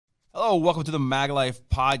Hello, welcome to the MagLife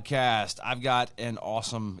Podcast. I've got an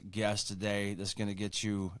awesome guest today that's going to get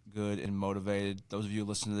you good and motivated. Those of you who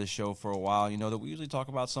listen to this show for a while, you know that we usually talk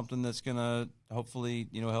about something that's going to hopefully,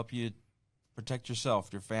 help you protect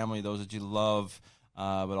yourself, your family, those that you love,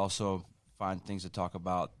 but also find things to talk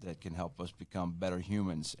about that can help us become better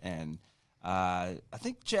humans. And I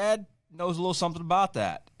think Chad knows a little something about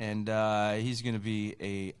that, and he's going to be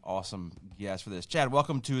a awesome guest for this. Chad,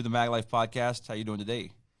 welcome to the MagLife Podcast. How you doing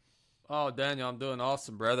today? Oh, Daniel, I'm doing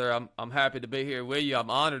awesome, brother. I'm happy to be here with you. I'm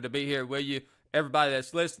honored to be here with you. Everybody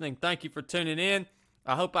that's listening, thank you for tuning in.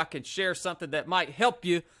 I hope I can share something that might help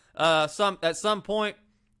you at some point,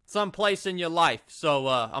 someplace in your life. So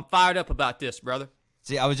I'm fired up about this, brother.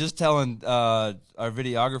 See, I was just telling our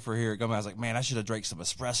videographer here at GunMagWarehouse, I was like, man, I should have drank some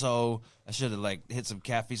espresso. I should have hit some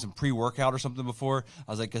caffeine, some pre-workout or something before.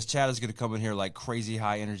 I was like, because Chad is going to come in here like crazy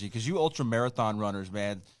high energy. Because you ultra marathon runners,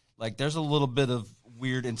 man, like there's a little bit of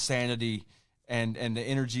weird insanity and the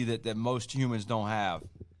energy that most humans don't have.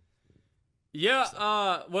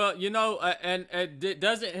 Yeah, well, and it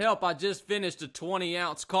doesn't help. I just finished a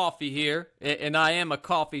 20-ounce coffee here, and I am a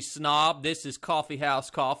coffee snob. This is Coffee House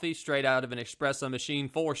coffee, straight out of an espresso machine.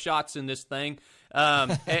 4 shots in this thing.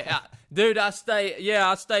 Dude, I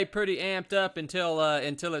stay pretty amped up until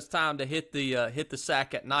it's time to hit the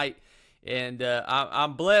sack at night, and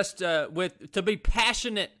I'm blessed to be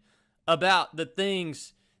passionate about the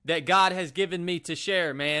things that God has given me to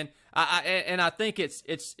share, man. I think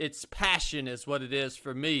it's passion is what it is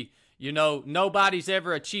for me. You know, nobody's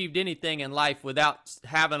ever achieved anything in life without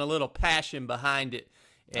having a little passion behind it.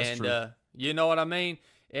 That's true. You know what I mean?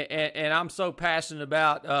 And I'm so passionate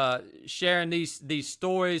about sharing these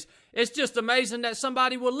stories. It's just amazing that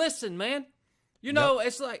somebody will listen, man. You know,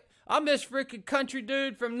 It's like I'm this freaking country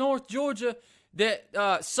dude from North Georgia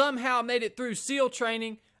that somehow made it through SEAL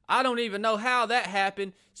training. I don't even know how that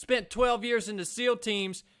happened. Spent 12 years in the SEAL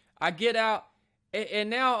teams. I get out, and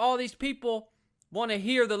now all these people want to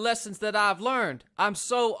hear the lessons that I've learned. I'm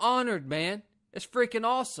so honored, man. It's freaking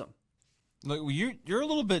awesome. Look, you're a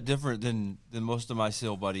little bit different than most of my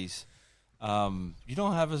SEAL buddies. You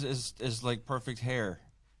don't have as like perfect hair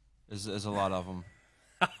as a lot of them.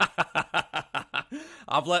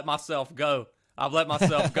 I've let myself go.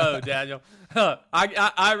 Daniel.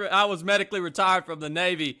 I was medically retired from the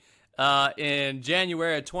Navy in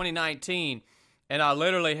January of 2019, and I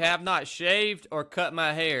literally have not shaved or cut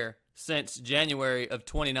my hair since January of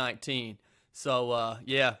 2019. So,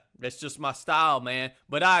 yeah, that's just my style, man.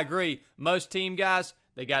 But I agree. Most team guys,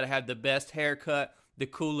 they got to have the best haircut, the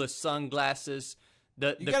coolest sunglasses.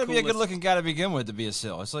 You got to be a good-looking guy to begin with to be a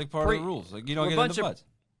SEAL. It's like part of the rules. Like you don't get into buds.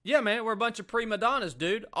 Yeah, man, we're a bunch of prima donnas,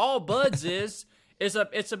 dude. All Buds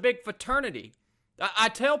it's a big fraternity. I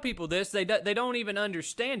tell people this, they don't even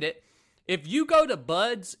understand it. If you go to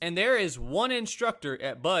Buds and there is one instructor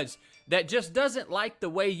at Buds that just doesn't like the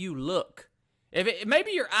way you look,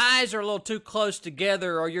 maybe your eyes are a little too close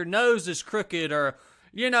together, or your nose is crooked, or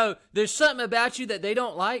there's something about you that they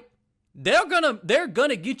don't like, they're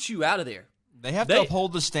gonna get you out of there. They have to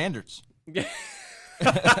uphold the standards.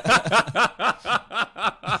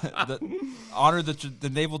 Honor the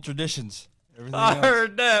naval traditions. I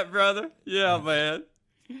heard that, brother. Yeah, man.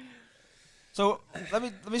 So let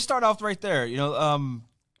me start off right there.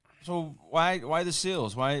 So why the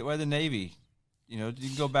SEALs? Why the Navy? You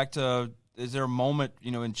can go back to, is there a moment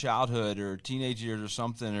in childhood or teenage years or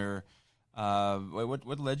something, or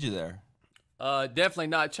what led you there? Definitely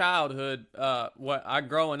not childhood.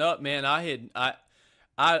 Growing up, man, I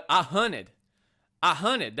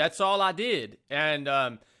hunted. That's all I did.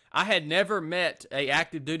 And I had never met a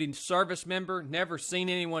active duty service member, never seen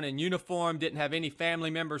anyone in uniform, didn't have any family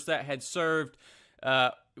members that had served,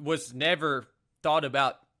 was never thought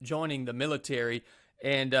about joining the military.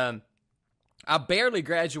 And I barely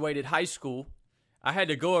graduated high school. I had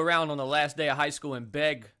to go around on the last day of high school and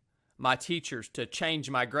beg my teachers to change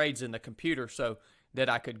my grades in the computer so that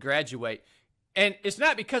I could graduate. And it's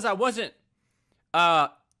not because I wasn't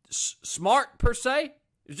smart per se.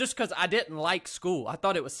 It's just because I didn't like school. I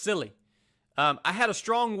thought it was silly. I had a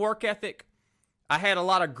strong work ethic. I had a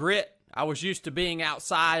lot of grit. I was used to being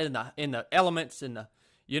outside in the elements and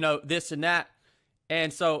this and that.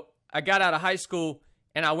 And so I got out of high school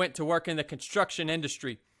and I went to work in the construction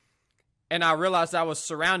industry. And I realized I was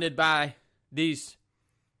surrounded by these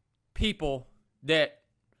people that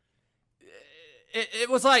it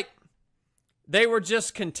was like they were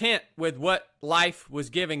just content with what life was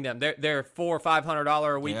giving them. Their $400 or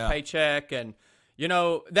 $500 a week paycheck, and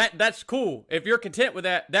that's cool. If you're content with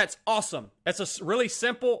that, that's awesome. That's a really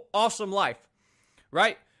simple, awesome life,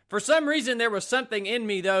 right? For some reason, there was something in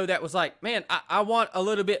me, though, that was like, man, I want a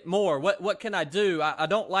little bit more. What can I do? I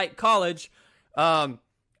don't like college. I'm,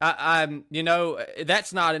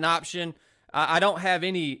 that's not an option. I don't have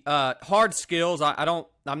any hard skills. I'm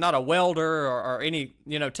not a welder or any,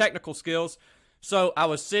 technical skills. So I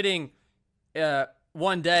was sitting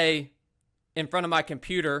one day in front of my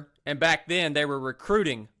computer, and back then they were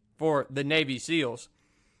recruiting for the Navy SEALs.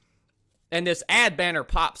 And this ad banner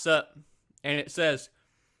pops up, and it says,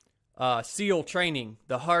 SEAL training,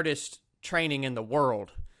 the hardest training in the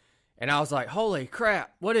world. And I was like, holy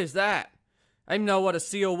crap, what is that? I didn't know what a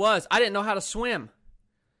SEAL was. I didn't know how to swim.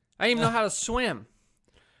 I didn't even know how to swim.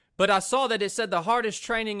 But I saw that it said the hardest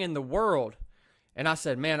training in the world. And I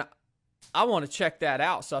said, man, I want to check that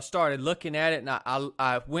out. So I started looking at it, and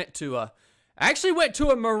I actually went to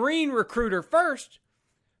a Marine recruiter first,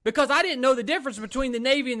 because I didn't know the difference between the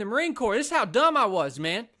Navy and the Marine Corps. This is how dumb I was,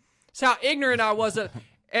 man. This is how ignorant I was.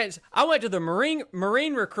 And I went to the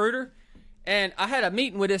Marine recruiter, and I had a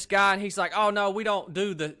meeting with this guy, and he's like, oh, no, we don't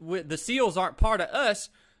do the SEALs aren't part of us,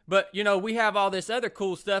 but, we have all this other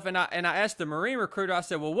cool stuff. And I asked the Marine recruiter, I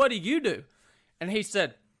said, well, what do you do? And he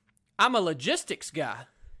said, I'm a logistics guy.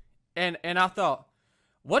 And I thought,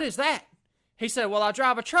 what is that? He said, well, I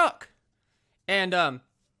drive a truck. And I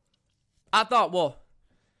thought, well,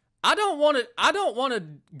 I don't want to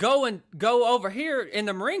go over here in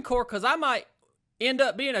the Marine Corps, because I might end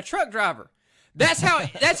up being a truck driver. That's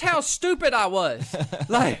how stupid I was.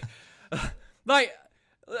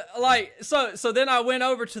 So then I went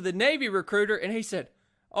over to the Navy recruiter, and he said,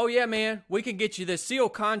 oh yeah, man, we can get you this SEAL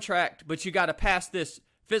contract, but you got to pass this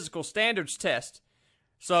physical standards test.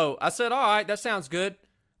 So I said, all right, that sounds good.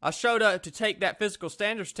 I showed up to take that physical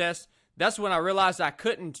standards test. That's when I realized I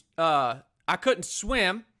couldn't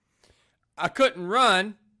swim. I couldn't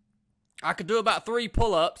run. I could do about 3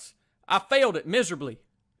 pull-ups. I failed it miserably.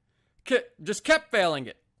 Just kept failing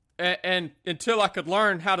it. And until I could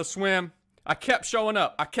learn how to swim, I kept showing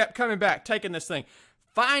up. I kept coming back, taking this thing.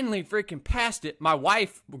 Finally freaking passed it. My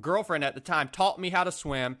girlfriend at the time, taught me how to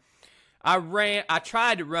swim. I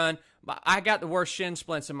tried to run. I got the worst shin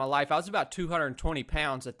splints in my life. I was about 220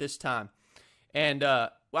 pounds at this time. And I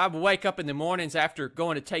would wake up in the mornings after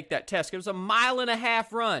going to take that test. It was a 1.5 mile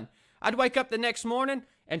run. I'd wake up the next morning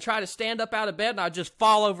and try to stand up out of bed, and I'd just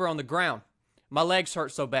fall over on the ground. My legs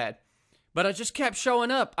hurt so bad. But I just kept showing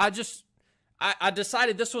up. I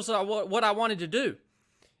decided this was what I wanted to do.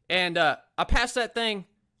 And I passed that thing.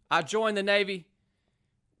 I joined the Navy.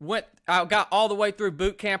 I got all the way through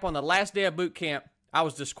boot camp. On the last day of boot camp, I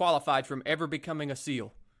was disqualified from ever becoming a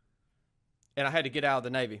SEAL. And I had to get out of the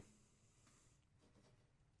Navy.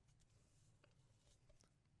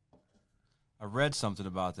 I read something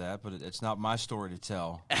about that, but it's not my story to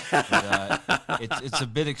tell. But, it's a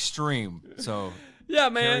bit extreme, so yeah,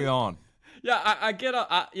 man. Carry on. Yeah,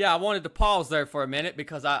 I wanted to pause there for a minute,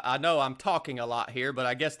 because I know I'm talking a lot here, but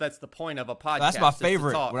I guess that's the point of a podcast. That's my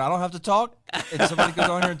favorite. When I don't have to talk, and somebody goes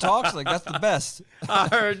on here and talks, that's the best. I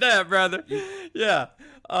heard that, brother. Yeah.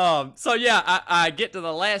 So yeah, I get to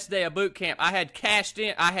the last day of boot camp. I had cashed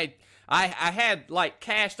in. I had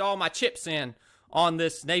cashed all my chips in on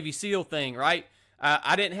this Navy SEAL thing, right?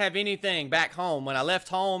 I didn't have anything back home. When I left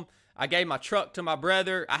home, I gave my truck to my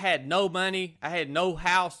brother. I had no money. I had no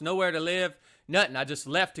house, nowhere to live, nothing. I just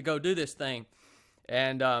left to go do this thing.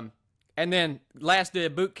 And then last day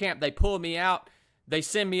of boot camp, they pull me out. They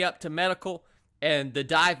send me up to medical, and the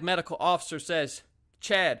dive medical officer says,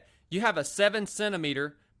 Chad, you have a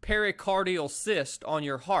 7-centimeter pericardial cyst on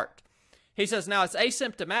your heart. He says, now it's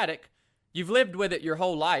asymptomatic. You've lived with it your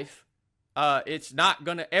whole life. It's not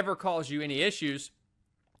going to ever cause you any issues,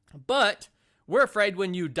 but we're afraid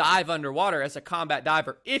when you dive underwater as a combat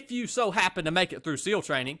diver, if you so happen to make it through SEAL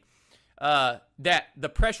training, that the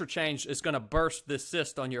pressure change is going to burst this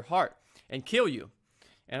cyst on your heart and kill you.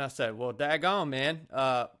 And I said, well, daggone, man.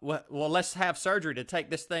 Well, let's have surgery to take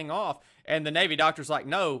this thing off. And the Navy doctor's like,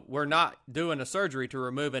 no, we're not doing a surgery to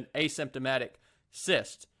remove an asymptomatic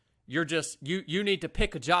cyst. You need to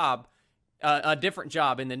pick a job, a different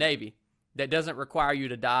job in the Navy that doesn't require you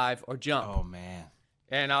to dive or jump. Oh, man.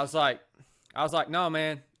 And I was like, no,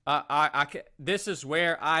 man. This is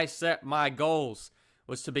where I set my goals,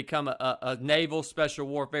 was to become a Naval Special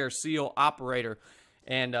Warfare SEAL operator.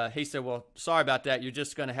 And he said, well, sorry about that. You're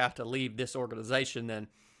just going to have to leave this organization then.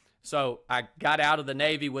 So I got out of the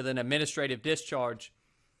Navy with an administrative discharge,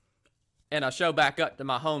 and I showed back up to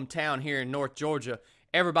my hometown here in North Georgia.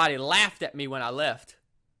 Everybody laughed at me when I left,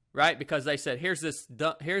 right? Because they said, here's this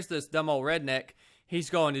dumb old redneck. He's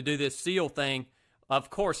going to do this SEAL thing. Of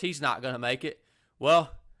course, he's not going to make it.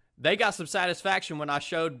 Well, they got some satisfaction when I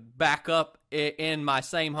showed back up in my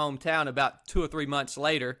same hometown about 2 or 3 months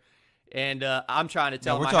later. And I'm trying to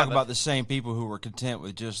tell them. We're talking about the same people who were content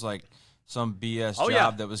with just like some BS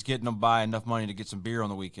job that was getting them by enough money to get some beer on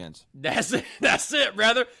the weekends. That's it. That's it,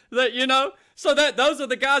 brother. You know, so those are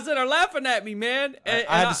the guys that are laughing at me, man. I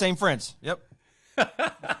had the same friends. Yep.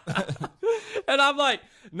 And I'm like,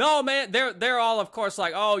 no, man. They're all, of course,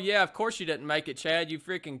 like, oh yeah, of course you didn't make it, Chad. You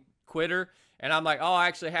freaking quitter. And I'm like, oh, I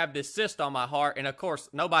actually have this cyst on my heart. And of course,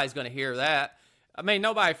 nobody's going to hear that. I mean,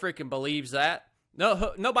 nobody freaking believes that.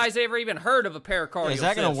 No, nobody's ever even heard of a pericardial cyst. Is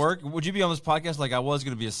that going to work? Would you be on this podcast like I was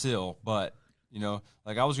going to be a SEAL, but, you know,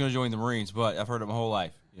 like I was going to join the Marines, but I've heard it my whole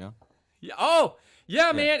life, you know? Yeah, oh,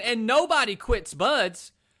 yeah, man. And nobody quits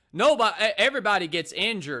buds. Everybody gets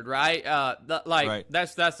injured, right? Right.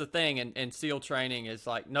 That's the thing in SEAL training is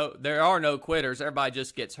like, no, there are no quitters. Everybody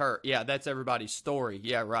just gets hurt. Yeah, that's everybody's story.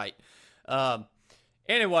 Yeah, right.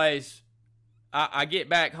 Anyways, I get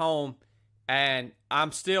back home and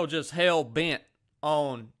I'm still just hell bent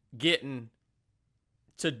on getting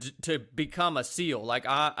to become a SEAL. Like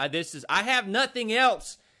I have nothing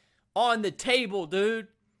else on the table, dude.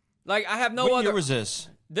 Like I have no other. What year was this?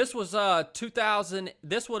 This was 2000.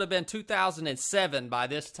 This would have been 2007 by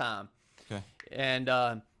this time. Okay.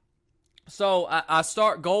 And so I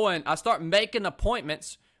start making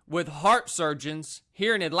appointments with heart surgeons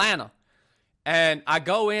here in Atlanta. And I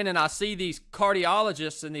go in and I see these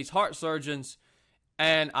cardiologists and these heart surgeons,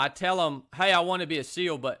 and I tell them, hey, I want to be a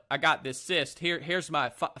SEAL, but I got this cyst. Here's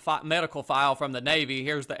my medical file from the Navy.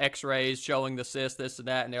 Here's the x-rays showing the cyst, this and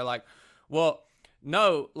that. And they're like, well,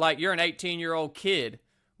 no, like you're an 18-year-old kid.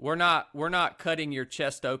 We're not cutting your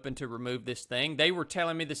chest open to remove this thing. They were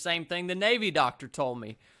telling me the same thing the Navy doctor told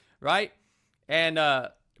me, right? And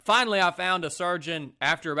finally I found a surgeon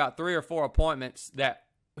after about 3 or 4 appointments that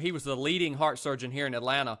he was the leading heart surgeon here in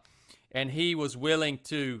Atlanta, and he was willing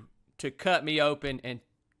to cut me open and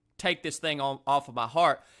take this thing off of my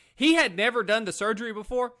heart. He had never done the surgery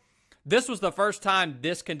before. This was the first time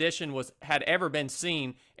this condition had ever been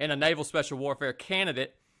seen in a Naval Special Warfare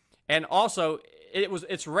candidate, and also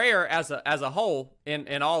it's rare as a whole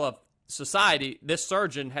in all of society. This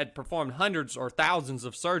surgeon had performed hundreds or thousands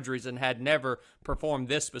of surgeries and had never performed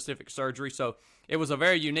this specific surgery, so it was a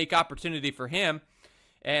very unique opportunity for him.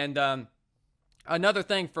 And another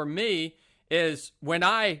thing for me is when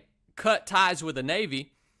I cut ties with the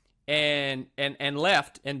Navy and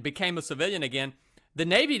left and became a civilian again, the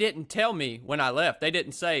Navy didn't tell me when I left. They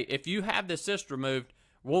didn't say, if you have this cyst removed,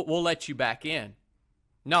 we'll let you back in.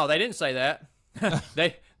 No, they didn't say that.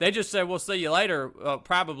 They just said, we'll see you later,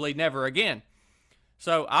 probably never again.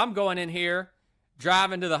 So I'm going in here,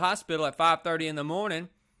 driving to the hospital at 5:30 in the morning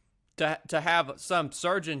to have some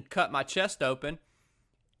surgeon cut my chest open.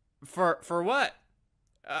 For what?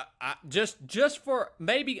 Just for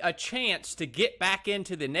maybe a chance to get back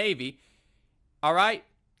into the Navy, all right?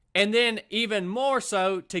 And then even more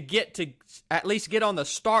so to at least get on the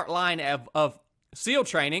start line of SEAL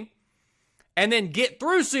training and then get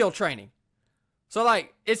through SEAL training. So,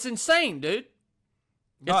 like, it's insane, dude.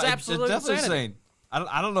 It's absolutely it's definitely insane.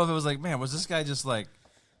 I don't know if it was like, man, was this guy just, like,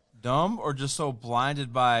 dumb or just so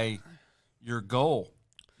blinded by your goal,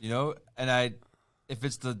 you know? And if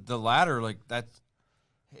it's the latter, like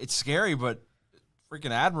it's scary, but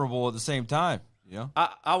freaking admirable at the same time, you know?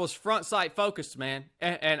 I was front sight focused, man.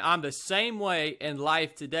 And I'm the same way in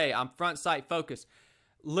life today. I'm front sight focused.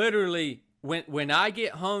 Literally, when I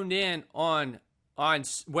get honed in on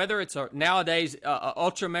whether it's nowadays a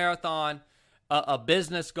ultra marathon, a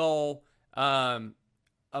business goal,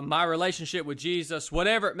 my relationship with Jesus,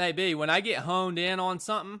 whatever it may be, when I get honed in on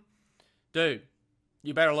something, dude,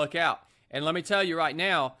 you better look out. And let me tell you right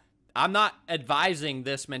now, I'm not advising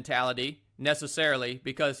this mentality necessarily,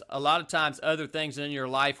 because a lot of times other things in your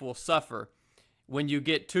life will suffer when you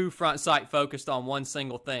get too front sight focused on one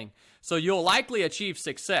single thing. So you'll likely achieve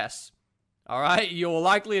success, all right? You'll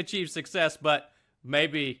likely achieve success, but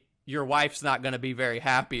maybe your wife's not going to be very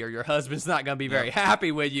happy, or your husband's not going to be very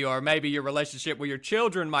happy with you, or maybe your relationship with your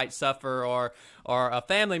children might suffer, or a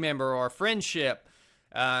family member, or a friendship.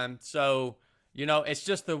 So, you know, it's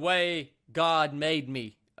just the way God made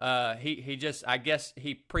me. He just, I guess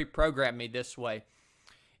he pre-programmed me this way.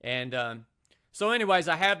 And so anyways,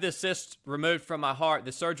 I have this cyst removed from my heart.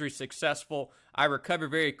 The surgery's successful. I recover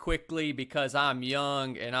very quickly because I'm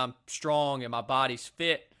young and I'm strong and my body's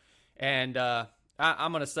fit. And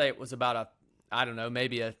I'm going to say it was about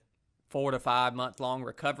maybe a 4 to 5 month long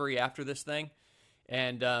recovery after this thing.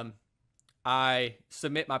 And I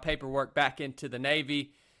submit my paperwork back into the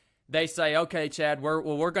Navy. They say, okay, Chad,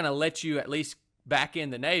 we're going to let you at least back in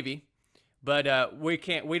the Navy, but we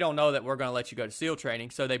don't know that we're going to let you go to SEAL training.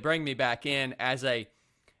 So they bring me back in as a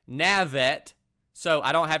NAVET, so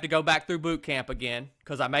I don't have to go back through boot camp again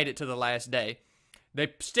because I made it to the last day.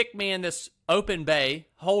 They stick me in this open bay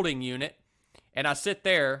holding unit, and I sit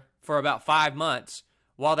there for about 5 months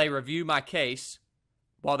while they review my case,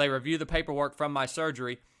 while they review the paperwork from my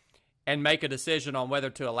surgery, and make a decision on whether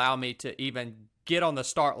to allow me to even get on the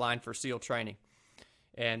start line for SEAL training.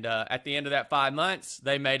 And at the end of that 5 months,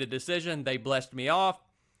 they made a decision. They blessed me off,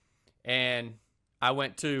 and I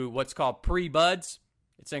went to what's called pre-BUDS.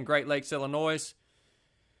 It's in Great Lakes, Illinois.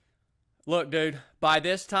 Look, dude, by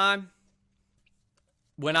this time,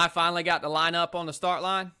 when I finally got to line up on the start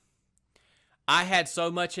line, I had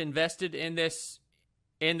so much invested in this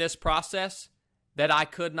process that I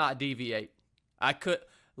could not deviate.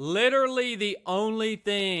 Literally the only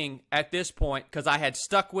thing at this point, because I had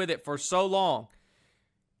stuck with it for so long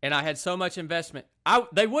and I had so much investment,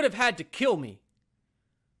 they would have had to kill me.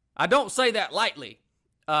 I don't say that lightly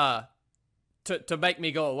to make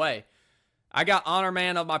me go away. I got honor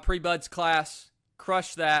man of my pre-BUDS class,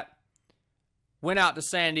 crushed that, went out to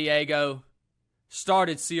San Diego,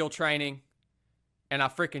 started SEAL training, and I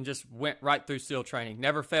freaking just went right through SEAL training.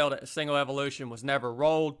 Never failed at a single evolution, was never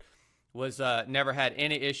rolled, never had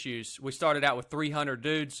any issues. We started out with 300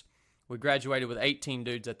 dudes. We graduated with 18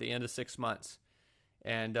 dudes at the end of 6 months.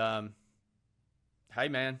 And, hey,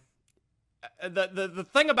 man, the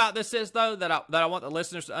thing about this is, though, that I want the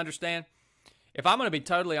listeners to understand, if I'm going to be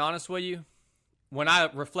totally honest with you, when I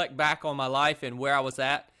reflect back on my life and where I was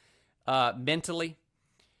at mentally,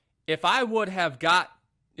 if I would have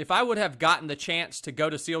gotten the chance to go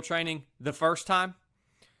to SEAL training the first time,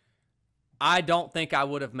 I don't think I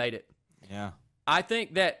would have made it. Yeah. I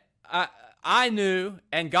think that I knew,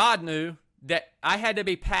 and God knew, that I had to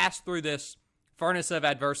be passed through this furnace of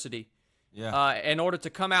adversity in order to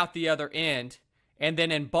come out the other end and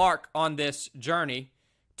then embark on this journey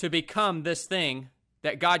to become this thing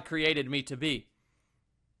that God created me to be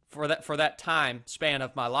for that time span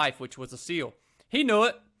of my life, which was a SEAL. He knew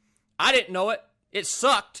it. I didn't know it. It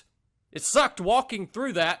sucked. It sucked walking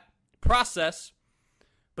through that process,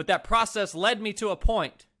 but that process led me to a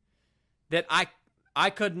point that I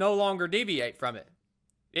could no longer deviate from it.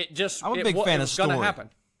 I'm a big fan of story. Gonna happen.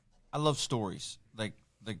 I love stories, like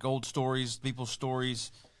old stories, people's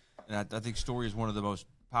stories, and I think story is one of the most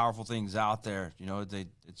powerful things out there. You know, they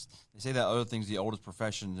say that other thing's the oldest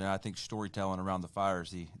profession, and I think storytelling around the fire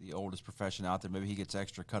is the oldest profession out there. Maybe he gets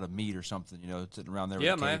extra cut of meat or something, you know, sitting around there with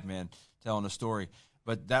a caveman telling a story.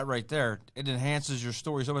 But that right there, it enhances your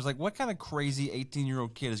story. So it's like, what kind of crazy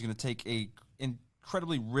 18-year-old kid is going to take a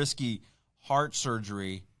incredibly risky heart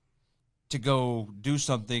surgery to go do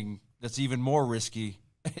something that's even more risky?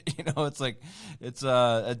 You know, it's like it's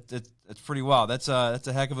pretty wild. That's a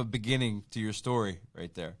heck of a beginning to your story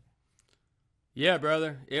right there. Yeah,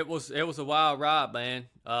 brother. It was a wild ride, man.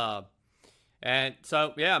 And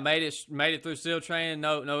so yeah, made it through SEAL training,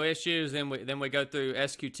 no issues. Then we go through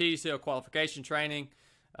SQT, SEAL qualification training,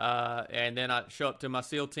 and then I show up to my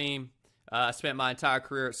SEAL team. I spent my entire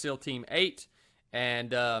career at SEAL Team 8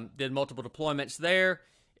 and did multiple deployments there.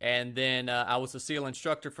 And then I was a SEAL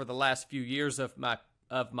instructor for the last few years of my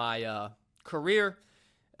career,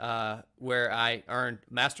 where I earned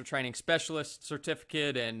Master Training Specialist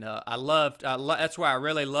certificate, and that's where I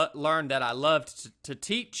really learned that I loved to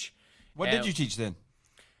teach. What did you teach then?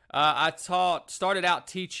 I started out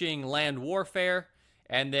teaching land warfare,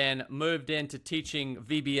 and then moved into teaching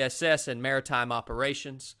VBSS and maritime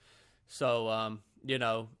operations. So, you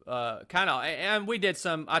know, kind of,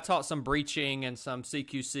 and I taught some breaching and some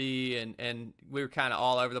CQC, and we were kind of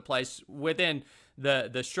all over the place within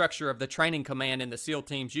the structure of the training command in the SEAL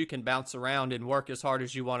teams. You can bounce around and work as hard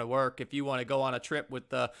as you want to work. If you want to go on a trip with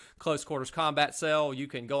the close quarters combat cell, you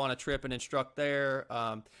can go on a trip and instruct there.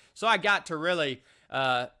 So I got to really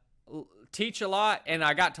teach a lot, and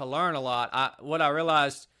I got to learn a lot. I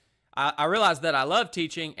realized that I love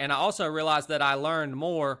teaching, and I also realized that I learned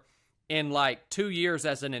more in like 2 years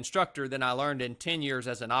as an instructor than I learned in 10 years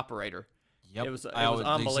as an operator. Yep. It was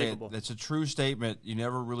unbelievable. That's a true statement. You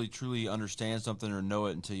never really truly understand something or know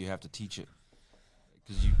it until you have to teach it.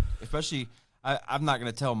 Because I'm not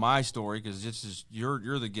going to tell my story because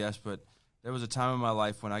you're the guest, but there was a time in my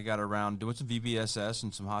life when I got around doing some VBSS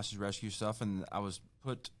and some hostage rescue stuff, and I was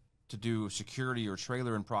put to do security or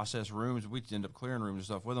trailer and process rooms. We'd end up clearing rooms and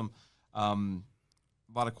stuff with them. A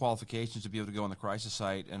lot of qualifications to be able to go on the crisis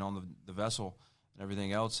site and on the vessel and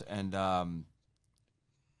everything else. And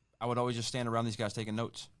I would always just stand around these guys taking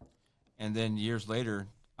notes. And then years later,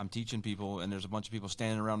 I'm teaching people, and there's a bunch of people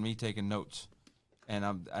standing around me taking notes.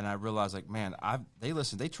 and I realize, like, man, they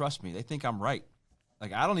listen, they trust me, they think I'm right.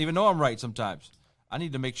 Like, I don't even know I'm right sometimes. I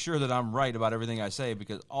need to make sure that I'm right about everything I say,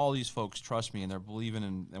 because all these folks trust me and they're believing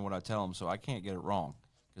in what I tell them, so I can't get it wrong,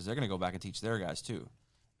 because they're going to go back and teach their guys too.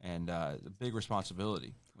 And a big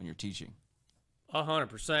responsibility when you're teaching.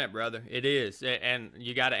 100%, brother. It is, and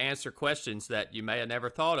you got to answer questions that you may have never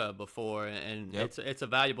thought of before, and it's a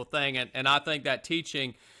valuable thing. And I think that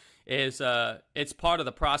teaching is it's part of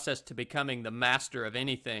the process to becoming the master of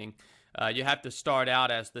anything. You have to start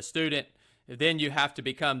out as the student, then you have to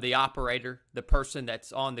become the operator, the person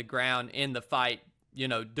that's on the ground in the fight,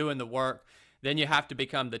 doing the work. Then you have to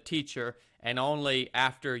become the teacher, and only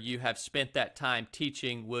after you have spent that time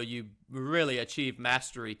teaching will you really achieve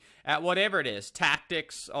mastery at whatever it is,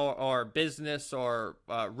 tactics or business or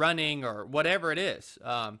running or whatever it is.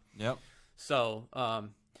 So,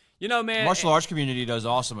 man. The martial arts community does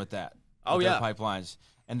awesome at that. Oh, with yeah. their pipelines.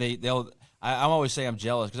 And I'm always say I'm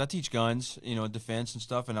jealous, because I teach guns, defense and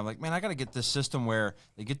stuff, and I'm like, man, I got to get this system where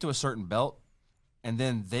they get to a certain belt, and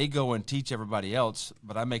then they go and teach everybody else,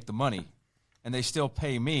 but I make the money. And they still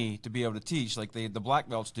pay me to be able to teach, like the black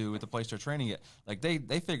belts do at the place they're training at. Like,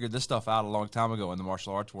 they figured this stuff out a long time ago in the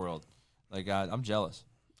martial arts world. Like, I'm jealous.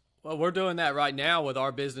 Well, we're doing that right now with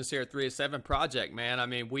our business here at 307 Project, man. I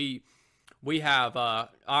mean, we have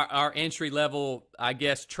our entry level, I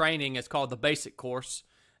guess, training is called the basic course,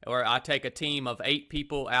 where I take a team of 8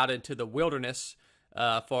 people out into the wilderness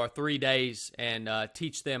for 3 days and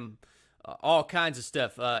teach them all kinds of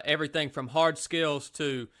stuff, everything from hard skills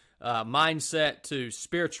to mindset to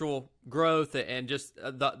spiritual growth, and just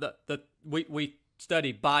we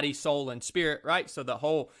study body, soul, and spirit, right? So the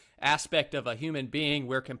whole aspect of a human being,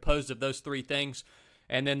 we're composed of those 3 things,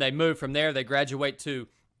 and then they move from there. They graduate to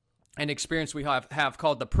an experience we have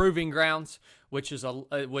called the Proving Grounds, which is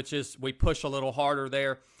we push a little harder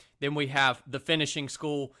there. Then we have the finishing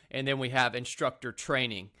school, and then we have instructor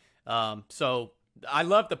training. So I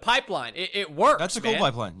love the pipeline. It works. That's a cool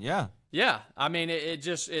pipeline. Yeah. Yeah, I mean,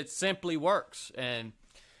 it simply works, and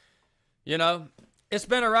it's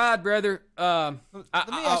been a ride, brother. Let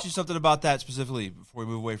me ask you something about that specifically before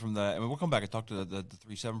we move away from that. I mean, we'll come back and talk to the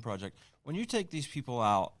 3-7 project. When you take these people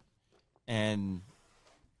out, and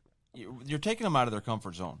you're taking them out of their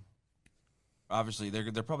comfort zone. Obviously,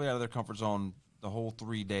 they're probably out of their comfort zone the whole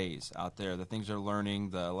 3 days out there. The things they're learning,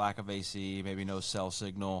 the lack of AC, maybe no cell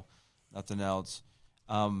signal, nothing else.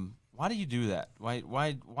 Why do you do that?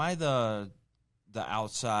 Why the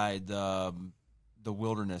outside, the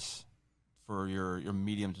wilderness for your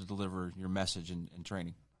medium to deliver your message and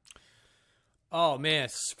training? Oh, man,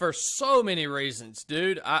 for so many reasons,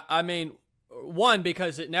 dude. I mean, one,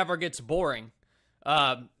 because it never gets boring.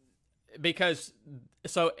 Because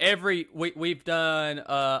we've done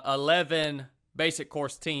 11 basic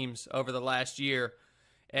course teams over the last year,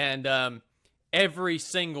 and every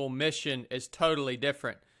single mission is totally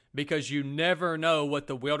different, because you never know what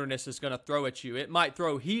the wilderness is going to throw at you. It might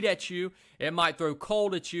throw heat at you. It might throw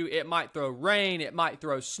cold at you. It might throw rain. It might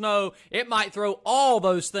throw snow. It might throw all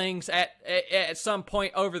those things at some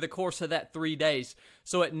point over the course of that 3 days.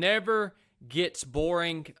 So it never gets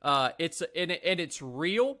boring. It's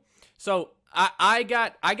real. So I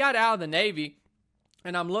got out of the Navy,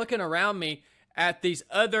 and I'm looking around me at these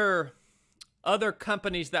other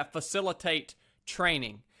companies that facilitate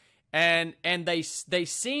training. And they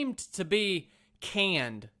seemed to be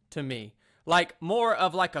canned to me, like more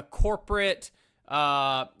of like a corporate,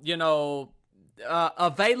 available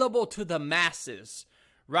to the masses,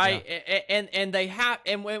 right? Yeah. And they have,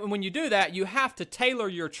 and when you do that, you have to tailor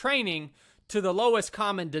your training to the lowest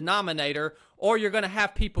common denominator, or you're going to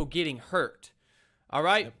have people getting hurt. All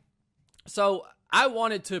right. Yep. So I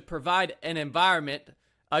wanted to provide an environment,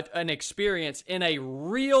 an experience in a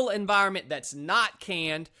real environment that's not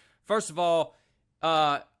canned. First of all,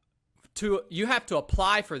 you have to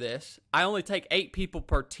apply for this. I only take 8 people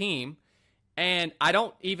per team, and I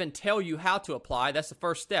don't even tell you how to apply. That's the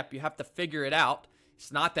first step. You have to figure it out.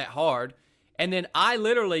 It's not that hard. And then I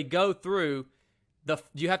literally go through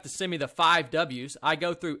you have to send me the 5 W's. I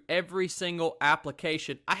go through every single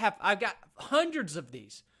application. I've got hundreds of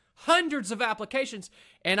these, hundreds of applications,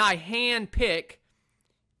 and I hand pick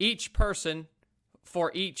each person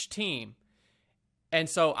for each team. And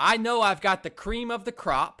so I know I've got the cream of the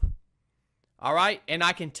crop, all right? And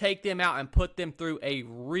I can take them out and put them through a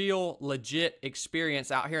real, legit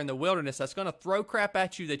experience out here in the wilderness that's going to throw crap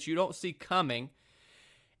at you that you don't see coming.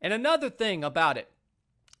 And another thing about it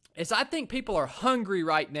is I think people are hungry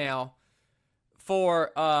right now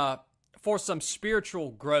for some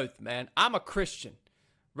spiritual growth, man. I'm a Christian,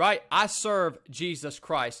 right? I serve Jesus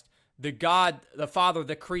Christ, the God, the Father,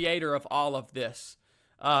 the creator of all of this.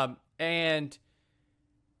 And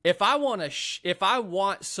if I want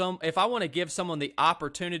to give someone the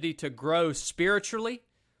opportunity to grow spiritually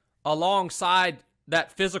alongside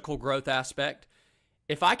that physical growth aspect,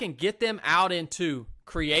 if I can get them out into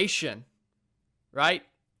creation, right?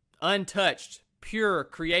 Untouched, pure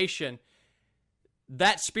creation,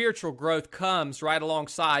 that spiritual growth comes right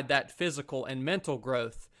alongside that physical and mental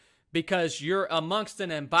growth, because you're amongst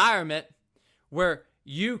an environment where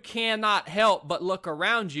you cannot help but look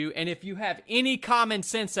around you. And if you have any common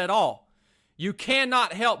sense at all, you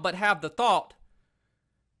cannot help but have the thought,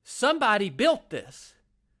 somebody built this.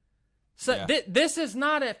 So this is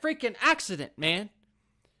not a freaking accident, man.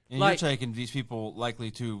 And you're taking these people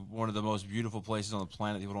likely to one of the most beautiful places on the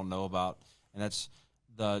planet people don't know about, and that's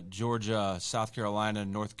the Georgia, South Carolina,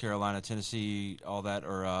 North Carolina, Tennessee, all that,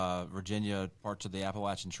 or Virginia, parts of the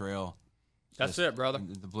Appalachian Trail. That's it, brother.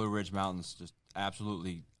 The Blue Ridge Mountains, just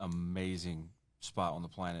absolutely amazing spot on the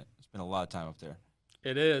planet. Spent a lot of time up there.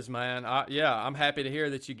 It is, man. I'm happy to hear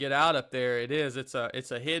that you get out up there. It is. It's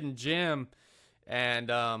a hidden gem,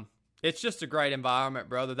 and it's just a great environment,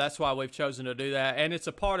 brother. That's why we've chosen to do that, and it's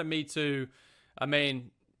a part of me too. I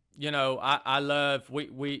mean, I love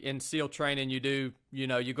we in SEAL training. You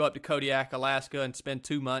go up to Kodiak, Alaska, and spend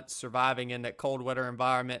 2 months surviving in that cold weather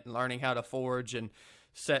environment and learning how to forge and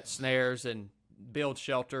set snares and build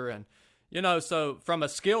shelter. And so from a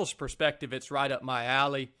skills perspective, it's right up my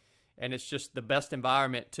alley, and it's just the best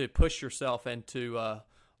environment to push yourself and to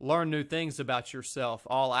learn new things about yourself,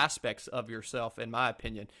 all aspects of yourself, in my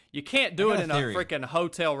opinion. You can't do it in a freaking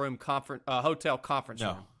hotel conference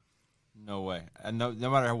room. No way. And no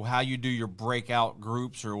matter how you do your breakout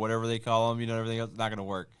groups or whatever they call them, everything else, it's not going to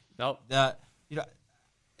work. Nope. I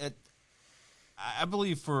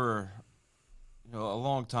believe for a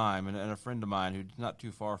long time, and a friend of mine who's not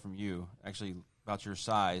too far from you, actually about your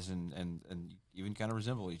size and even kind of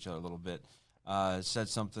resemble each other a little bit, said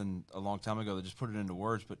something a long time ago that just put it into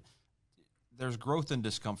words. But there's growth in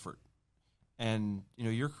discomfort, and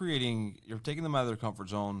you're taking them out of their comfort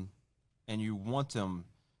zone, and you want them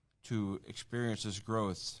to experience this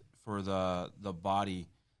growth for the body,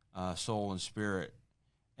 soul, and spirit.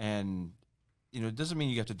 And it doesn't mean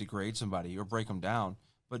you have to degrade somebody or break them down,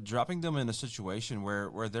 but dropping them in a situation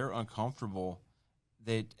where they're uncomfortable,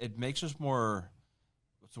 it makes us more,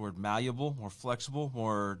 what's the word, malleable, more flexible,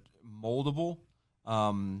 more moldable,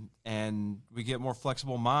 and we get more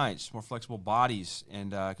flexible minds, more flexible bodies,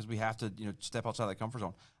 and because we have to step outside that comfort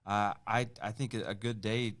zone. I think a good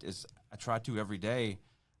day is, I try to every day,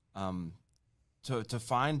 to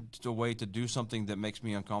find a way to do something that makes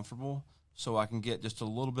me uncomfortable, so I can get just a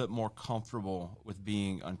little bit more comfortable with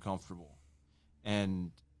being uncomfortable.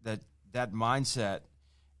 And that mindset,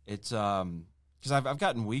 it's because I've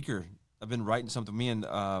gotten weaker. I've been writing something. Me and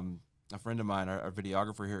a friend of mine, our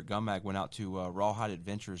videographer here at GunMag, went out to Rawhide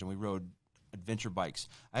Adventures, and we rode adventure bikes.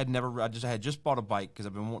 I had just bought a bike because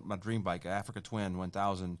I've been wanting my dream bike, an Africa Twin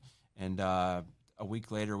 1000, and a week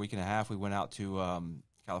and a half, we went out to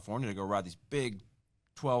California to go ride these big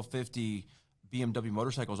 1250 BMW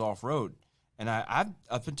motorcycles off-road. And I've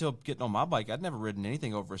up until getting on my bike, I'd never ridden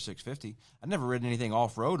anything over a 650. I'd never ridden anything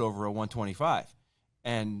off-road over a 125.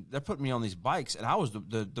 And they're putting me on these bikes, and I was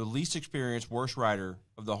the least experienced, worst rider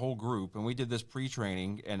of the whole group. And we did this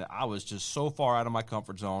pre-training, and I was just so far out of my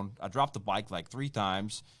comfort zone. I dropped the bike like 3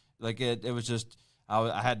 times. Like it was just,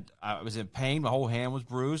 I was in pain. My whole hand was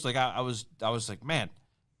bruised. Like I was like, man,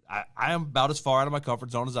 I am about as far out of my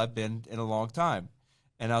comfort zone as I've been in a long time.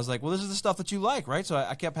 And I was like, well, this is the stuff that you like, right? So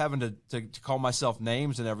I kept having to call myself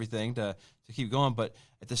names and everything to keep going. But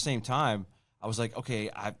at the same time, I was like,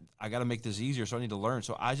 okay, I got to make this easier, so I need to learn.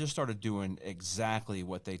 So I just started doing exactly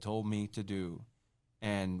what they told me to do.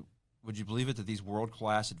 And would you believe it that these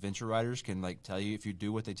world-class adventure riders can tell you, if you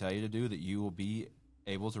do what they tell you to do, that you will be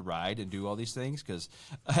able to ride and do all these things? Because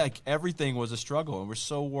everything was a struggle, and we're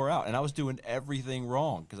so wore out. And I was doing everything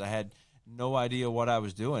wrong because I had no idea what I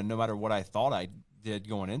was doing, no matter what I thought I did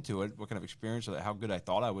going into it, what kind of experience, or how good I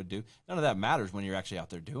thought I would do. None of that matters when you're actually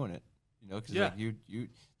out there doing it, because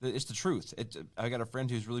it's the truth. I got a friend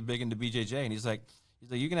who's really big into BJJ, and he's like,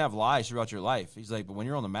 you can have lies throughout your life. He's like, but when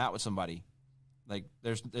you're on the mat with somebody,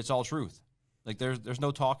 it's all truth. There's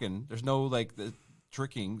no talking, there's no the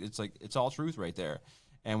tricking. It's all truth right there.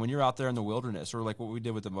 And when you're out there in the wilderness, or like what we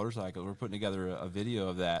did with the motorcycle, we're putting together a video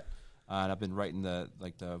of that, and I've been writing the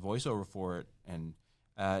voiceover for it, and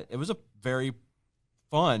it was a very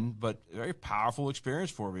fun but very powerful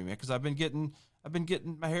experience for me, man, because I've been getting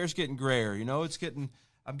my hair's getting grayer,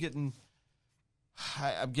 I'm getting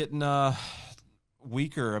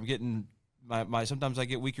weaker, I'm getting sometimes I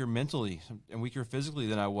get weaker mentally and weaker physically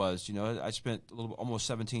than I was. I spent almost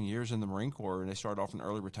 17 years in the Marine Corps, and I started off in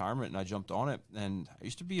early retirement, and I jumped on it. And I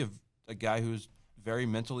used to be a guy who's very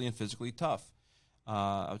mentally and physically tough.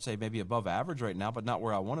 I would say maybe above average right now, but not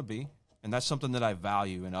where I want to be. And that's something that I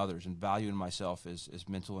value in others and value in myself is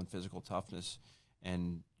mental and physical toughness.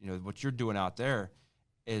 And what you're doing out there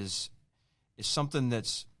is something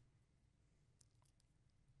that's,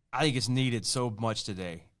 I think it's needed so much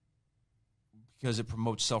today because it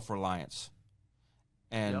promotes self-reliance.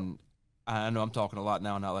 And Yep. I know I'm talking a lot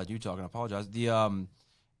now and not let you talk, and I apologize.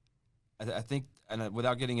 I think, and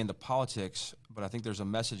without getting into politics, but I think there's a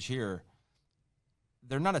message here.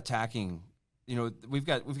 They're not attacking. We've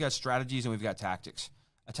got strategies and we've got tactics.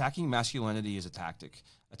 Attacking masculinity is a tactic.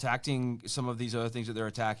 Attacking some of these other things that they're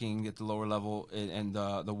attacking at the lower level and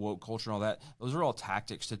the woke culture and all that, those are all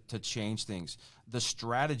tactics to change things. The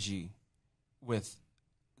strategy with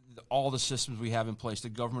all the systems we have in place, the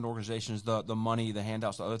government organizations, the money, the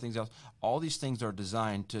handouts, the other things else, all these things are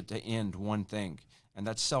designed to end one thing, and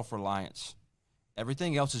that's self-reliance.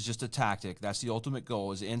 Everything else is just a tactic. That's the ultimate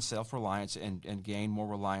goal, is to end self-reliance and gain more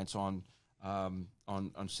reliance on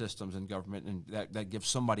systems and government, and that gives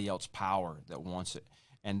somebody else power that wants it.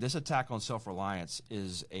 And this attack on self-reliance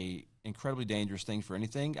is a incredibly dangerous thing for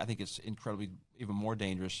anything. I think it's incredibly even more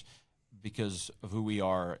dangerous because of who we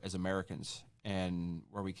are as Americans and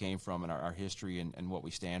where we came from and our history and what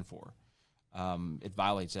we stand for. It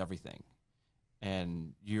violates everything.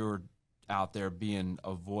 And you're out there being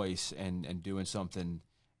a voice and doing something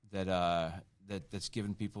that's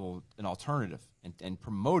giving people an alternative and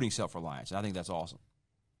promoting self-reliance. And I think that's awesome.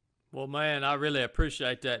 Well, man, I really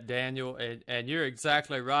appreciate that, Daniel, and you're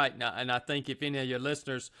exactly right. Now, and I think if any of your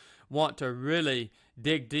listeners want to really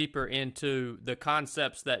dig deeper into the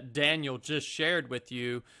concepts that Daniel just shared with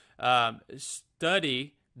you,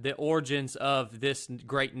 study the origins of this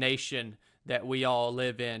great nation that we all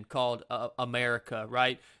live in called America,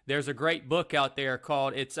 right? There's a great book out there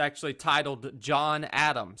it's actually titled John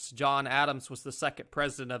Adams. John Adams was the second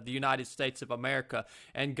president of the United States of America.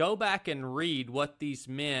 And go back and read what these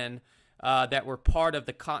men that were part of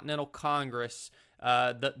the Continental Congress,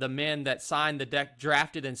 the men that signed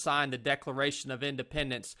drafted and signed the Declaration of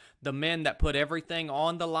Independence, the men that put everything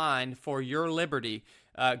on the line for your liberty.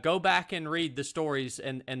 Go back and read the stories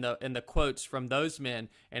and the quotes from those men,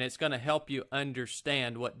 and it's going to help you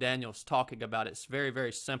understand what Daniel's talking about. It's very,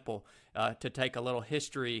 very simple to take a little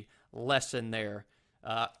history lesson there.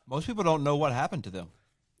 Most people don't know what happened to them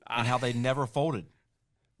and how they never folded,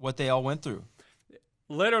 what they all went through.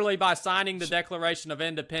 Literally, by signing the Declaration of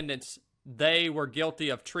Independence, they were guilty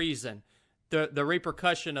of treason. The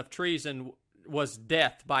repercussion of treason was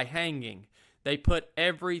death by hanging. They put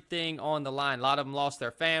everything on the line. A lot of them lost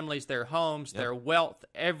their families, their homes, their wealth,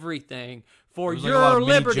 everything for your a lot of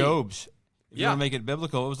liberty. Mini Jobs. If you want to make it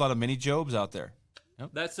biblical, it was a lot of mini Jobs out there.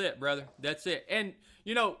 Yep. That's it, brother. That's it. And,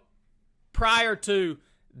 prior to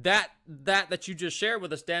that you just shared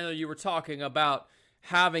with us, Daniel, you were talking about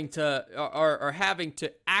having to or having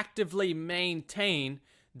to actively maintain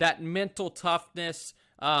that mental toughness,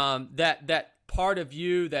 that part of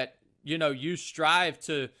you that, you strive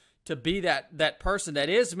to be that person that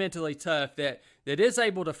is mentally tough, that is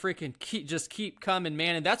able to freaking keep coming,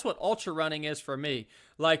 man. And that's what ultra running is for me.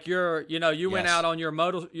 Like you went out on your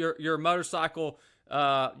motorcycle,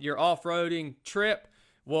 your off-roading trip.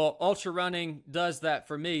 Well, ultra running does that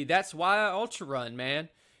for me. That's why I ultra run, man.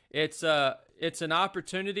 It's an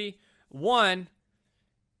opportunity. One,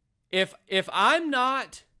 if I'm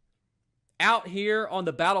not out here on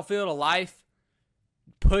the battlefield of life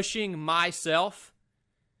pushing myself,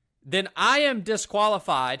 then I am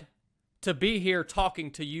disqualified to be here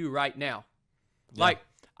talking to you right now. Yeah. Like,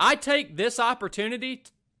 I take this opportunity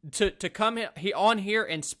to come on here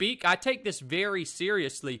and speak. I take this very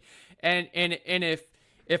seriously. And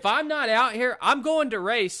if I'm not out here, I'm going to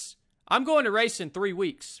race. I'm going to race in 3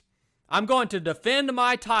 weeks. I'm going to defend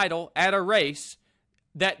my title at a race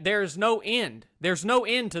that there's no end. There's no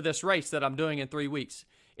end to this race that I'm doing in 3 weeks.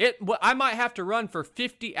 I might have to run for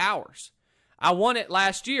 50 hours. I won it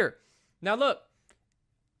last year. Now, look,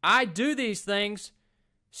 I do these things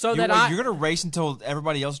so that you're going to race until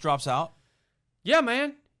everybody else drops out? Yeah,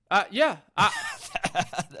 man. Yeah.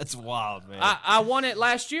 That's wild, man. I won it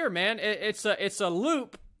last year, man. It's a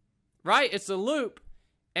loop, right? It's a loop,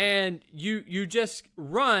 and you just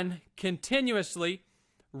run continuously.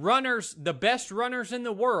 Runners, the best runners in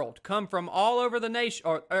the world, come from all over the nation,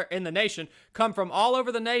 or in the nation, come from all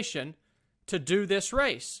over the nation to do this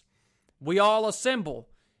race. We all assemble,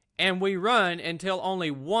 and we run until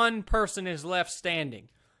only one person is left standing.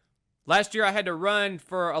 Last year I had to run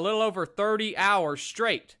for a little over 30 hours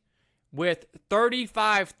straight with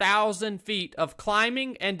 35,000 feet of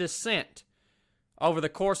climbing and descent over the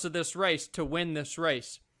course of this race to win this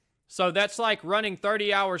race. So that's like running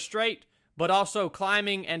 30 hours straight, but also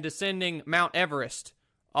climbing and descending Mount Everest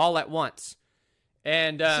all at once.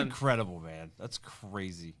 And that's incredible, man. That's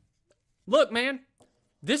crazy. Look, man,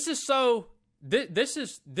 this is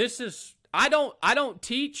I don't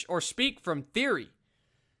teach or speak from theory.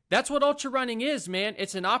 That's what ultra running is, man.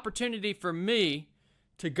 It's an opportunity for me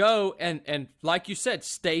to go and like you said,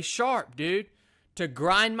 stay sharp, dude. To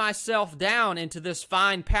grind myself down into this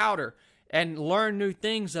fine powder and learn new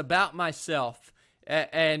things about myself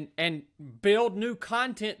and build new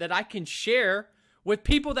content that I can share with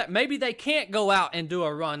people that maybe they can't go out and do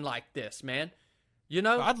a run like this, man. You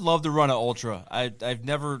know? I'd love to run an ultra. I've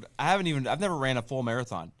never ran a full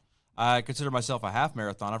marathon. I consider myself a half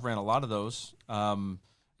marathon. I've ran a lot of those. Got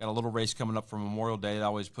a little race coming up for Memorial Day. That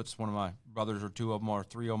always puts one of my brothers or two of them or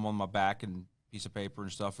three of them on my back and piece of paper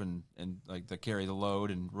and stuff and like to carry the load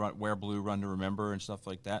and wear blue, run to remember and stuff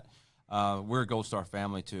like that. We're a Gold Star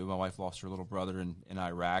family too. My wife lost her little brother in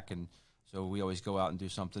Iraq, and so we always go out and do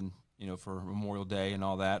something, for Memorial Day and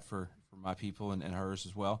all that for my people and hers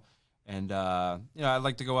as well. And I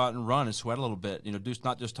like to go out and run and sweat a little bit.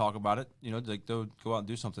 Not just talk about it. Like go out and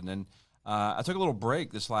do something. And I took a little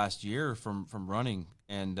break this last year from running,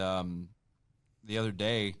 and the other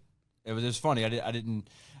day it was funny. I didn't.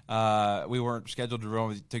 We weren't scheduled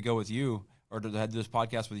to go with you or to do this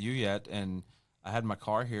podcast with you yet, and I had my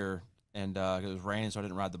car here, and it was raining, so I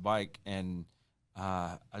didn't ride the bike, and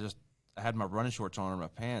I had my running shorts on and my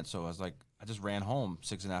pants, so I just ran home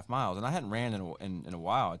 6.5 miles, and I hadn't ran in a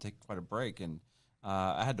while. I take quite a break, and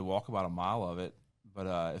I had to walk about a mile of it,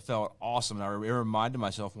 but it felt awesome. And it reminded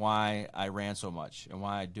myself why I ran so much and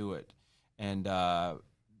why I do it, and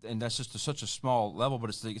that's just such a small level, but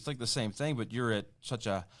it's like the same thing, but you're at such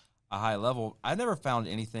a high level. I never found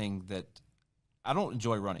anything that I don't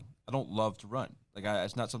enjoy running. I don't love to run.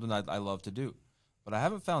 It's not something I love to do, but I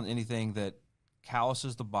haven't found anything that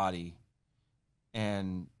calluses the body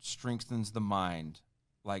and strengthens the mind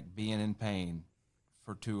like being in pain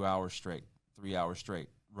for 2 hours straight, 3 hours straight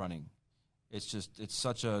running. It's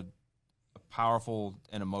such a powerful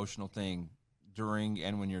and emotional thing during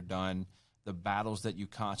and when you're done. The battles that you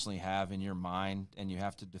constantly have in your mind, and you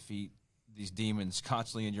have to defeat these demons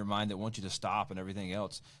constantly in your mind that want you to stop and everything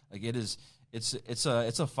else. It's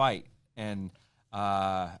a fight. And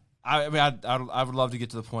I would love to get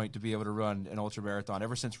to the point to be able to run an ultra marathon.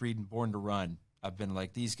 Ever since reading Born to Run, I've been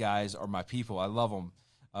like, these guys are my people. I love them.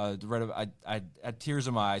 I had tears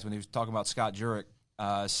in my eyes when he was talking about Scott Jurek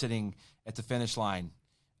sitting at the finish line.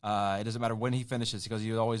 It doesn't matter when he finishes because he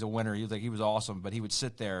was always a winner. He was awesome, but he would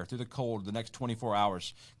sit there through the cold the next 24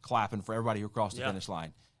 hours clapping for everybody who crossed the finish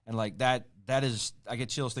line. And like that is, I get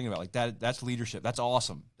chills thinking about it. That's leadership. That's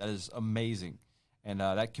awesome. That is amazing. And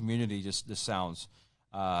that community just sounds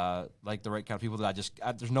like the right kind of people that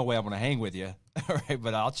there's no way I'm going to hang with you, right?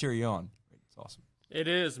 But I'll cheer you on. It's awesome. It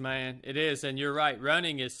is, man. It is. And you're right.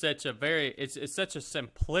 Running is such a it's such a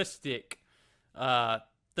simplistic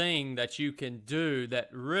thing that you can do that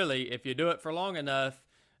really, if you do it for long enough,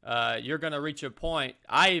 you're going to reach a point.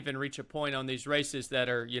 I even reach a point on these races that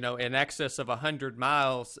are, in excess of 100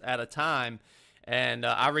 miles at a time. And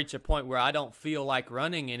I reach a point where I don't feel like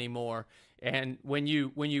running anymore. And when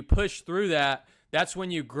you push through that, that's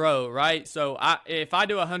when you grow, right? So if I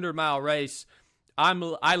do a 100-mile race, I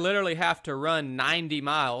literally have to run 90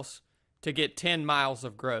 miles to get 10 miles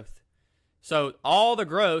of growth. So all the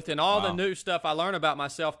growth and all the new stuff I learn about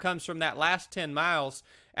myself comes from that last 10 miles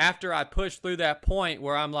after I push through that point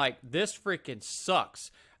where I'm like, this freaking sucks.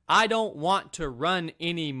 I don't want to run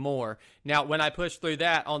anymore. Now, when I push through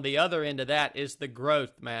that, on the other end of that is the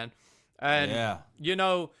growth, man. And,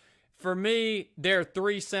 for me, there are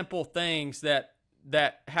three simple things that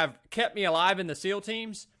have kept me alive in the SEAL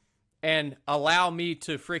teams and allow me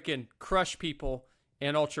to freaking crush people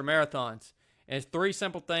in ultra marathons. And it's three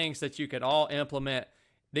simple things that you can all implement.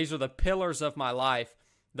 These are the pillars of my life.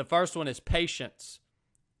 The first one is patience.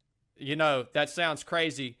 That sounds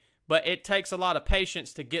crazy, but it takes a lot of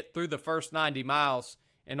patience to get through the first 90 miles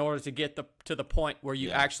in order to get to the point where you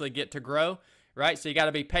actually get to grow, right? So you got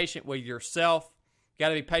to be patient with yourself. You got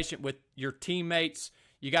to be patient with your teammates.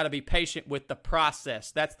 You got to be patient with the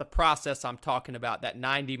process. That's the process I'm talking about, that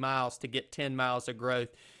 90 miles to get 10 miles of growth.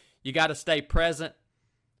 You got to stay present.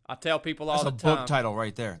 I tell people all the time. That's a book title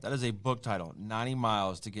right there. That is a book title. 90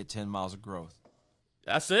 miles to get 10 miles of growth.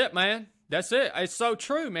 That's it, man. That's it. It's so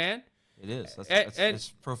true, man. It is. It's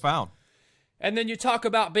profound. And then you talk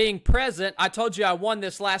about being present. I told you I won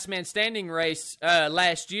this last man standing race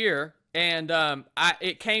last year, and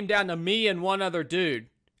it came down to me and one other dude.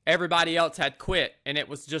 Everybody else had quit, and it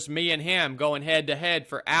was just me and him going head to head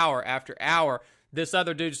for hour after hour. This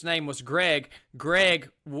other dude's name was Greg. Greg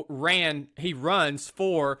runs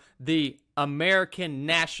for the American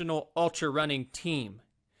National Ultra Running Team.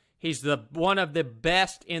 He's one of the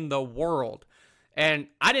best in the world. And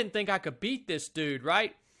I didn't think I could beat this dude,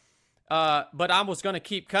 right? But I was going to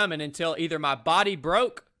keep coming until either my body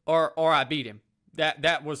broke or I beat him.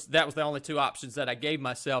 That was the only two options that I gave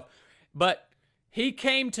myself. But he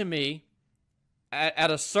came to me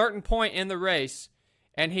at a certain point in the race,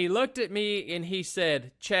 and he looked at me and he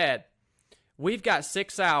said, "Chad, we've got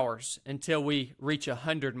 6 hours until we reach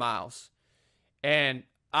 100 miles. And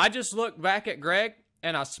I just looked back at Greg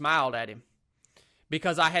and I smiled at him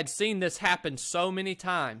because I had seen this happen so many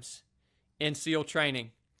times in SEAL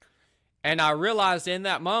training. And I realized in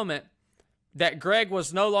that moment that Greg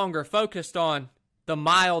was no longer focused on the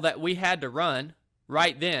mile that we had to run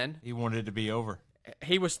right then. He wanted it to be over.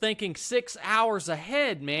 He was thinking 6 hours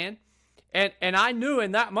ahead, man. And I knew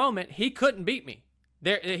in that moment he couldn't beat me.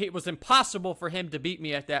 It was impossible for him to beat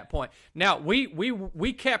me at that point. Now,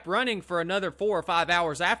 we kept running for another 4 or 5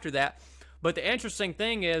 hours after that. But the interesting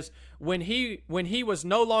thing is when he was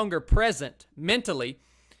no longer present mentally,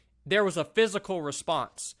 there was a physical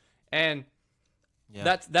response. And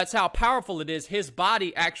that's how powerful it is. His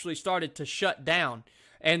body actually started to shut down.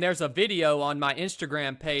 And there's a video on my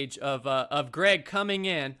Instagram page of Greg coming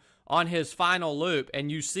in on his final loop, and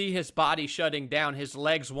you see his body shutting down. His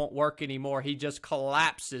legs won't work anymore. He just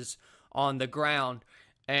collapses on the ground.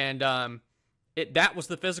 And that was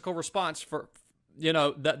the physical response for,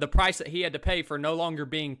 the price that he had to pay for no longer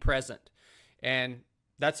being present. And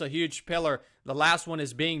that's a huge pillar. The last one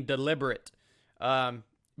is being deliberate.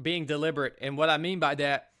 Being deliberate. And what I mean by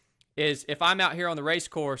that is if I'm out here on the race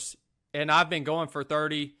course and I've been going for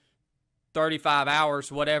 30, 35 hours,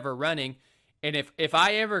 whatever, running, and if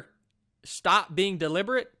I ever stop being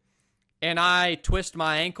deliberate and I twist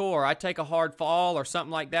my ankle or I take a hard fall or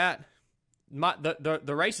something like that,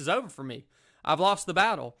 the race is over for me. I've lost the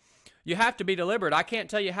battle. You have to be deliberate. I can't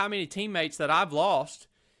tell you how many teammates that I've lost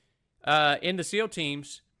in the SEAL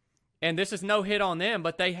teams, and this is no hit on them,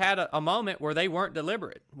 but they had a moment where they weren't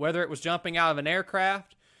deliberate, whether it was jumping out of an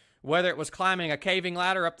aircraft, whether it was climbing a caving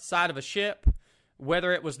ladder up the side of a ship,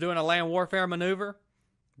 whether it was doing a land warfare maneuver.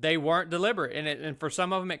 They weren't deliberate, and for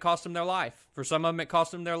some of them, it cost them their life. For some of them, it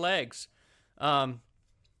cost them their legs.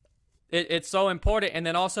 It's so important, and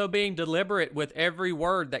then also being deliberate with every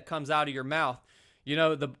word that comes out of your mouth.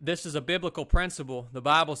 This is a biblical principle. The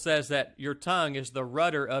Bible says that your tongue is the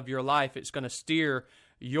rudder of your life. It's going to steer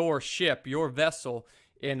your ship, your vessel,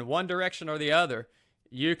 in one direction or the other.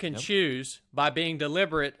 You can choose, by being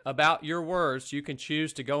deliberate about your words, you can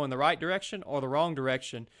choose to go in the right direction or the wrong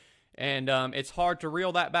direction. And it's hard to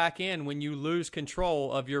reel that back in when you lose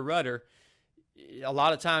control of your rudder. A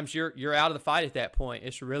lot of times you're out of the fight at that point.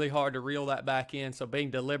 It's really hard to reel that back in. So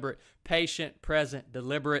being deliberate, patient, present,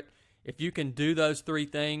 deliberate. If you can do those three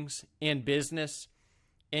things in business,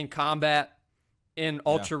 in combat, in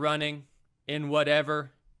ultra running, in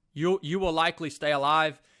whatever, you will likely stay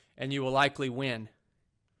alive and you will likely win.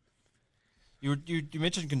 You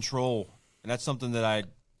mentioned control, and that's something that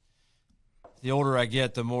the older I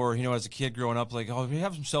get, the more, as a kid growing up, like, oh, you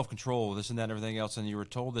have some self-control, this and that and everything else, and you were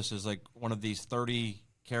told this is like one of these 30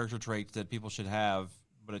 character traits that people should have,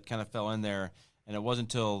 but it kind of fell in there, and it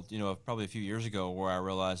wasn't until, probably a few years ago where I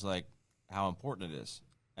realized, like, how important it is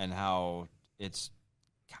and how it's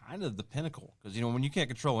kind of the pinnacle. Because, when you can't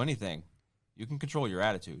control anything, you can control your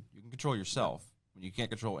attitude. You can control yourself when you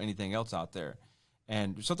can't control anything else out there.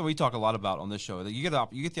 And something we talk a lot about on this show, that you get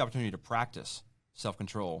the opportunity to practice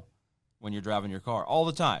self-control when you're driving your car all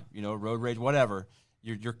the time, road rage, whatever.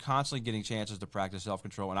 You're constantly getting chances to practice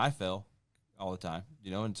self-control, and I fail all the time,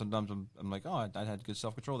 and sometimes I'm like, oh, I had good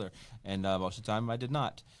self-control there, and most of the time I did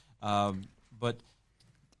not. But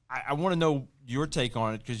I want to know your take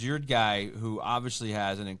on it, because you're a guy who obviously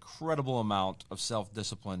has an incredible amount of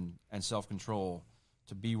self-discipline and self-control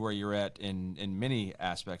to be where you're at in many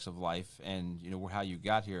aspects of life, and how you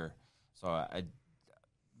got here. So I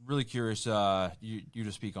really curious you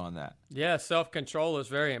to speak on that. Yeah, self-control is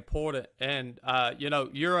very important, and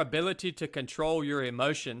your ability to control your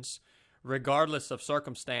emotions regardless of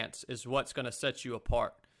circumstance is what's going to set you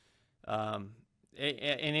apart in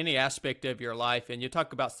any aspect of your life. And you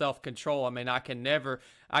talk about self-control. I mean, I can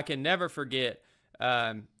never forget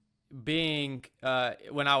being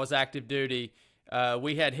when I was active duty.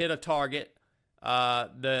 We had hit a target.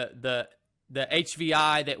 The the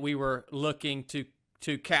HVI that we were looking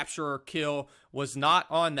to capture or kill was not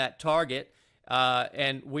on that target.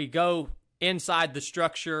 And we go inside the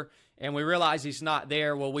structure and we realize he's not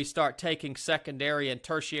there. Well, we start taking secondary and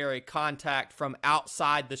tertiary contact from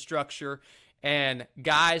outside the structure, and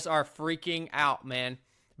guys are freaking out, man,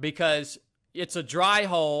 because it's a dry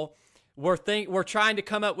hole. We're trying to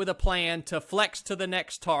come up with a plan to flex to the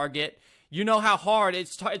next target. You know how hard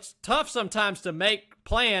it's tough sometimes to make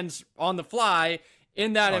plans on the fly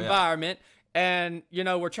in that environment. Yeah. And,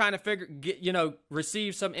 we're trying to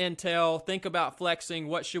receive some intel, think about flexing.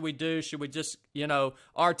 What should we do? Should we just,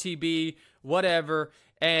 RTB, whatever?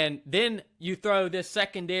 And then you throw this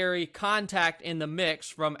secondary contact in the mix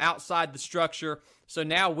from outside the structure. So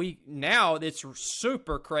now it's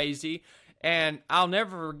super crazy. And I'll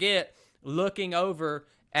never forget looking over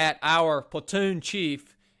at our platoon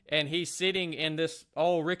chief, and he's sitting in this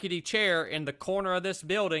old rickety chair in the corner of this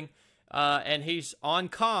building, and he's on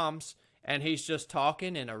comms. And he's just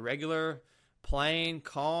talking in a regular, plain,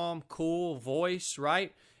 calm, cool voice,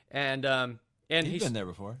 right? And he's been there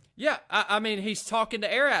before. Yeah, I mean, he's talking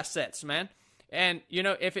to air assets, man. And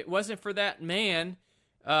if it wasn't for that man,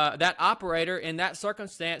 that operator in that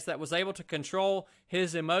circumstance that was able to control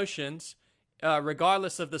his emotions,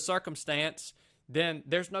 regardless of the circumstance, then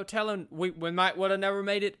there's no telling we might would have never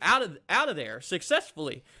made it out of there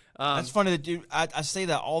successfully. That's funny that I say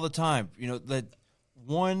that all the time. That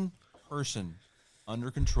one person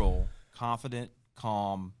under control, confident,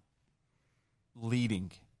 calm,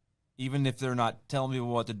 leading, even if they're not telling people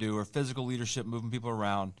what to do, or physical leadership, moving people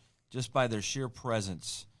around, just by their sheer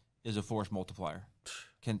presence is a force multiplier.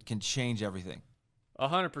 Can change everything.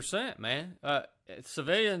 100%, man.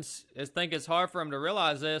 Civilians think it's hard for them to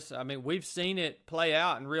realize this. I mean, we've seen it play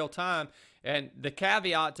out in real time, and the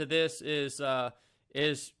caveat to this is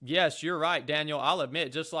yes, you're right, Daniel. I'll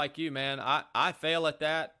admit, just like you, man, I fail at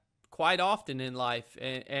that quite often in life,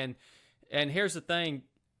 and here's the thing,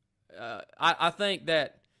 I think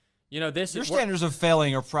that your standards of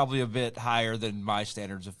failing are probably a bit higher than my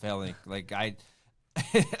standards of failing. Like I'm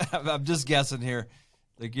just guessing here.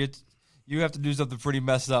 Like you have to do something pretty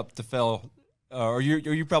messed up to fail, or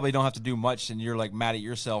you probably don't have to do much, and you're like mad at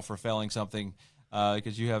yourself for failing something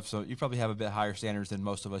because you probably have a bit higher standards than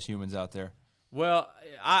most of us humans out there. Well,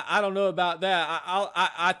 I don't know about that.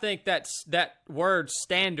 I think that word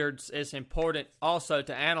standards is important also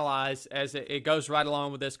to analyze as it goes right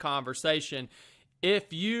along with this conversation.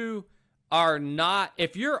 If you're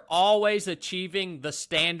always achieving the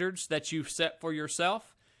standards that you've set for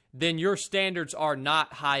yourself, then your standards are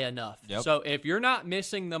not high enough. Yep. So if you're not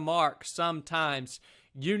missing the mark sometimes,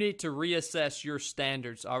 you need to reassess your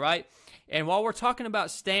standards, all right? And while we're talking about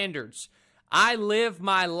standards, I live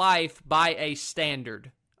my life by a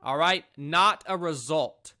standard, all right? Not a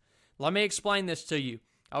result. Let me explain this to you.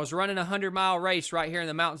 I was running a 100-mile race right here in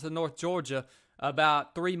the mountains of North Georgia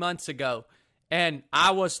about 3 months ago, and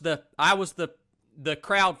I was the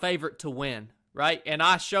crowd favorite to win, right? And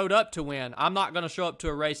I showed up to win. I'm not going to show up to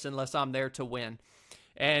a race unless I'm there to win.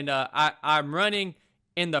 And I'm running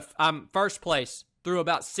I'm first place through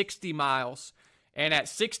about 60 miles, and at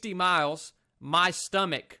 60 miles, my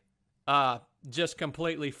stomach just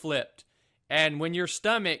completely flipped. And when your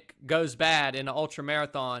stomach goes bad in an ultra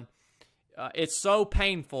marathon, it's so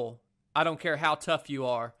painful. I don't care how tough you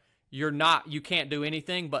are. You can't do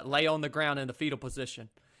anything but lay on the ground in the fetal position.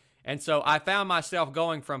 And so I found myself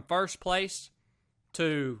going from first place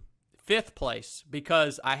to 5th place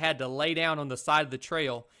because I had to lay down on the side of the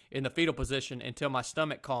trail in the fetal position until my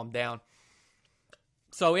stomach calmed down.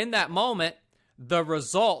 So in that moment, the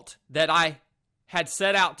result that I had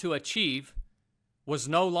set out to achieve was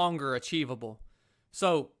no longer achievable.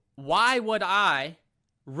 So why would I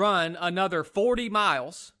run another 40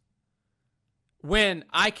 miles when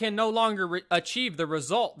I can no longer achieve the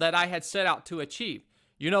result that I had set out to achieve?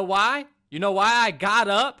 You know why? You know why I got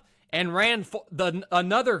up and ran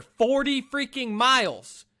another 40 freaking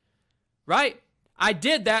miles, right? I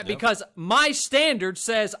did that because my standard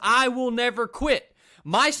says I will never quit.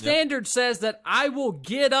 My standard says that I will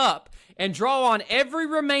get up and draw on every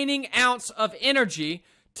remaining ounce of energy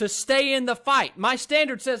to stay in the fight. My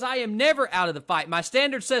standard says I am never out of the fight. My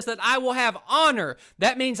standard says that I will have honor.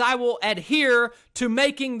 That means I will adhere to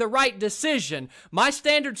making the right decision. My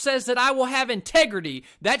standard says that I will have integrity.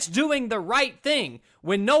 That's doing the right thing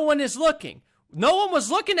when no one is looking. No one was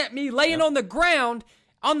looking at me laying on the ground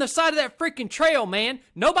on the side of that freaking trail, man.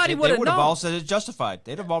 Nobody would have known. They would have all said it's justified.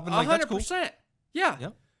 They'd have all been like, that's cool. 100%. Yeah.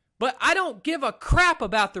 But I don't give a crap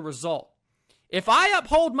about the result. If I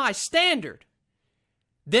uphold my standard,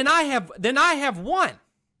 then I have won.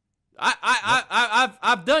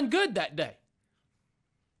 I've done good that day.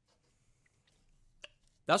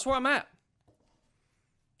 That's where I'm at.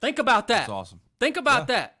 Think about that. That's awesome. Think about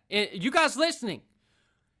that. You guys listening,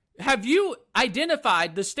 have you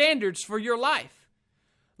identified the standards for your life?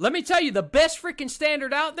 Let me tell you, the best freaking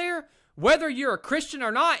standard out there, whether you're a Christian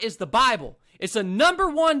or not, is the Bible. It's a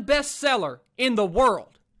 #1 bestseller in the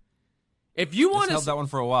world. If you want held that one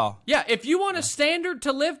for a while. Yeah, if you want a standard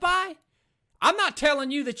to live by, I'm not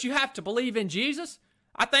telling you that you have to believe in Jesus.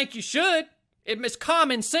 I think you should. It's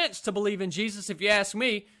common sense to believe in Jesus, if you ask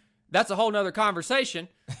me. That's a whole nother conversation.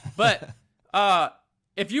 But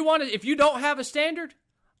if you don't have a standard,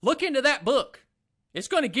 look into that book. It's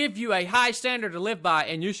going to give you a high standard to live by,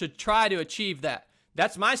 and you should try to achieve that.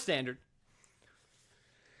 That's my standard.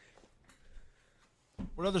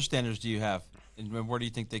 What other standards do you have, and where do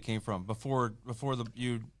you think they came from before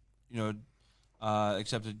you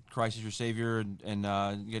accepted Christ as your Savior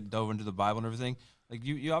and get dove into the Bible and everything? Like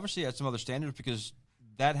you obviously had some other standards, because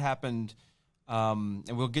that happened, and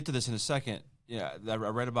we'll get to this in a second. Yeah, I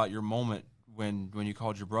read about your moment when you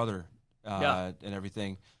called your brother and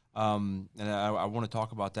everything, and I want to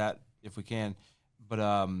talk about that if we can. But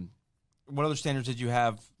what other standards did you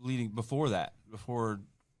have leading before that, before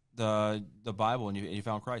the Bible, and you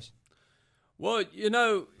found Christ? Well,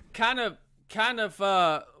 kind of.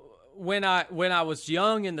 When I was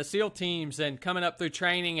young in the SEAL teams and coming up through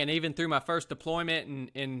training and even through my first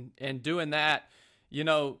deployment and doing that,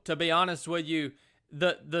 to be honest with you,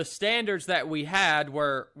 the standards that we had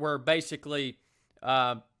were basically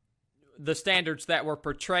the standards that were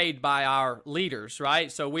portrayed by our leaders, right?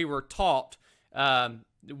 So we were taught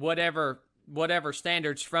whatever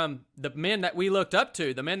standards from the men that we looked up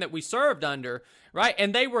to, the men that we served under, right?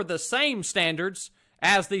 And they were the same standards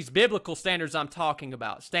as these biblical standards I'm talking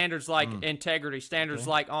about. Standards like integrity, standards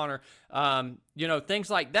like honor, things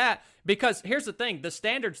like that. Because here's the thing, the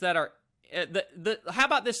standards that are, how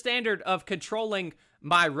about this standard of controlling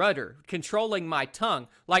my rudder, controlling my tongue?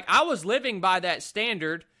 Like, I was living by that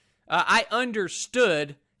standard. I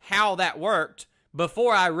understood how that worked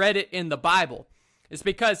before I read it in the Bible. It's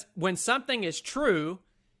because when something is true,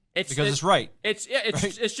 it's right. It's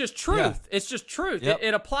just truth. Yeah. It's just truth. Yep.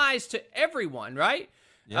 It applies to everyone, right?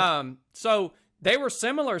 Yep. So they were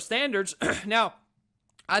similar standards. Now,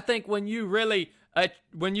 I think when you really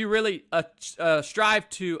strive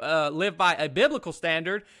to live by a biblical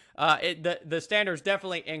standard, the standards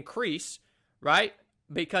definitely increase, right?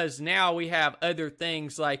 Because now we have other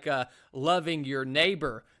things like loving your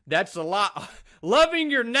neighbor. That's a lot. Loving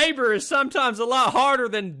your neighbor is sometimes a lot harder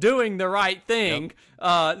than doing the right thing.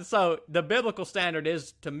 Yep. So the biblical standard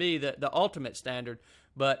is, to me, the ultimate standard.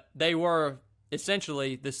 But they were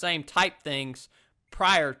essentially the same type things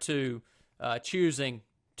prior to choosing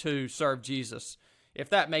to serve Jesus, if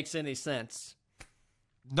that makes any sense.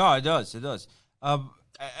 No, it does. It does.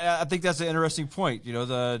 I think that's an interesting point.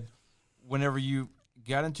 Whenever you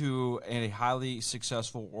got into a highly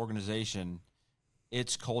successful organization,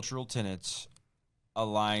 its cultural tenets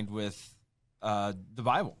aligned with the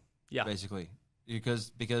Bible, basically,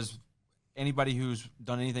 because anybody who's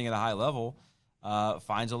done anything at a high level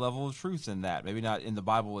finds a level of truth in that. Maybe not in the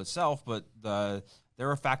Bible itself, but there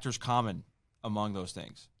are factors common among those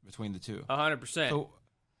things between the two. 100%. So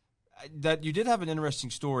that you did have an interesting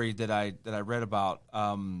story that I read about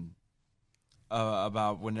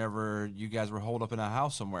whenever you guys were holed up in a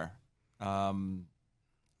house somewhere, and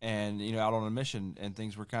out on a mission, and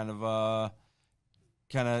things were kind of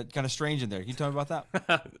strange in there. Can you tell me about that?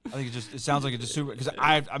 I think it sounds like it's just super, because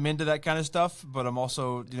I'm into that kind of stuff, but I'm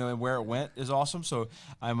also, and where it went is awesome. So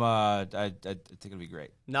I think it'll be great.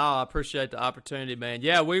 No, I appreciate the opportunity, man.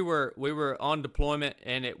 Yeah, we were on deployment,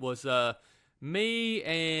 and it was me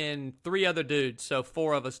and 3 other dudes, so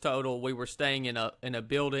 4 of us total. We were staying in a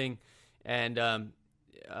building, and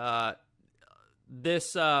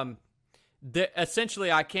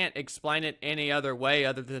essentially, I can't explain it any other way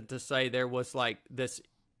other than to say there was like this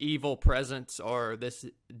evil presence or this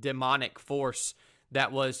demonic force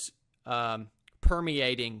that was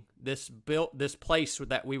permeating this place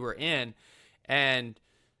that we were in. And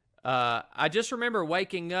I just remember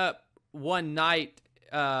waking up one night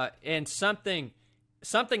and something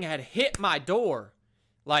had hit my door,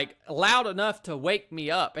 like loud enough to wake me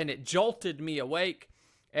up, and it jolted me awake.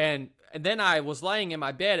 And then I was laying in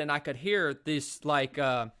my bed, and I could hear this like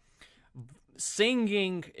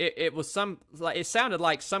singing. It sounded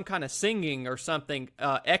like some kind of singing or something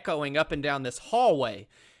echoing up and down this hallway.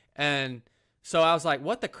 And so I was like,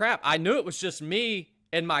 what the crap? I knew it was just me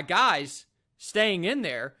and my guys staying in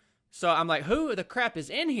there. So I'm like, who the crap is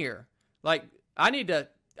in here? Like, I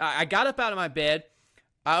got up out of my bed.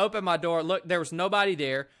 I open my door. Look, there was nobody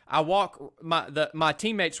there. I walk. My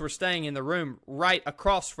teammates were staying in the room right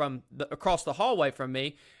across the hallway from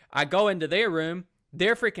me. I go into their room.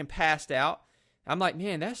 They're freaking passed out. I'm like,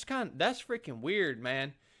 man, that's freaking weird,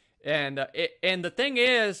 man. And the thing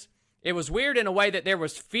is, it was weird in a way that there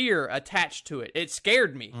was fear attached to it. It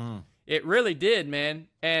scared me. It really did, man.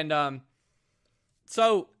 And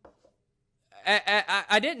so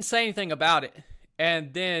I didn't say anything about it.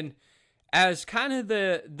 And then as kind of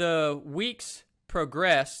the weeks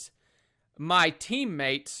progressed, my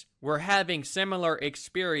teammates were having similar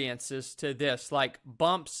experiences to this, like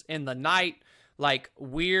bumps in the night, like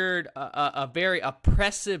weird, a very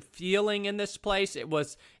oppressive feeling in this place. It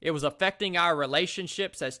was affecting our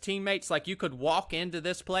relationships as teammates. Like you could walk into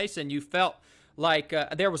this place and you felt like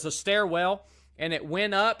there was a stairwell and it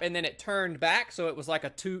went up and then it turned back. So it was like a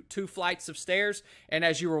two flights of stairs. And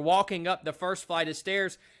as you were walking up the first flight of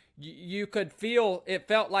stairs, you could feel, it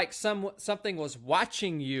felt like something was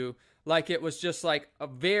watching you, like it was just like a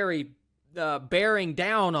very bearing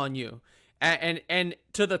down on you. And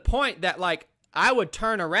to the point that like I would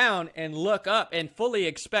turn around and look up and fully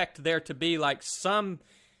expect there to be like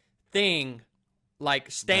something like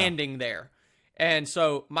standing there. And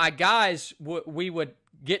so my guys, we would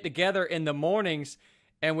get together in the mornings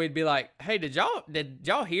and we'd be like, hey, did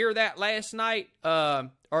y'all hear that last night? Or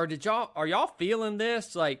are y'all feeling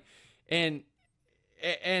this? Like, and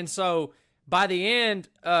so by the end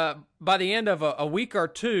of a week or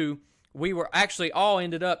two, we were actually all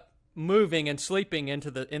ended up moving and sleeping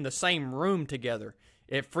in the same room together.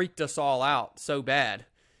 It freaked us all out so bad.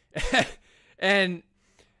 And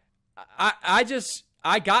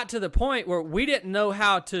I got to the point where we didn't know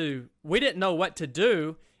what to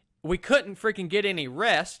do. We couldn't freaking get any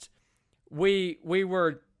rest. We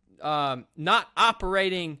were not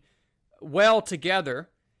operating well together.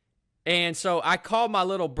 And so I called my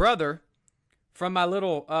little brother from my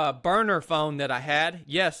little burner phone that I had.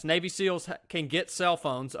 Yes, Navy SEALs can get cell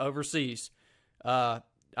phones overseas. I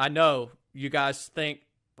know you guys think,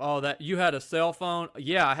 oh, that you had a cell phone.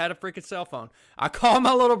 Yeah, I had a freaking cell phone. I called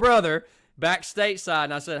my little brother back stateside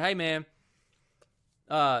and I said, hey, man,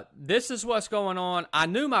 this is what's going on. I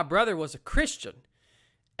knew my brother was a Christian.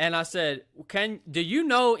 And I said, do you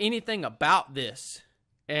know anything about this?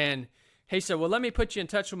 And he said, well, let me put you in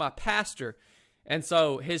touch with my pastor. And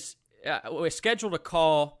so we scheduled a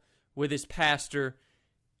call with his pastor.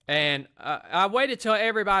 And I waited till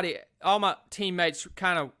everybody, all my teammates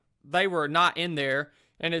they were not in there.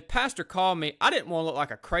 And his pastor called me. I didn't want to look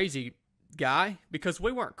like a crazy guy because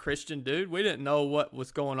we weren't Christian, dude. We didn't know what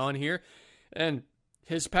was going on here. And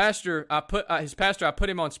his pastor, I put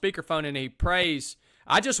him on speakerphone and he prays.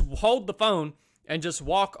 I just hold the phone and just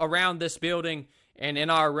walk around this building and in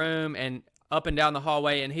our room and up and down the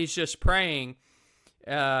hallway, and he's just praying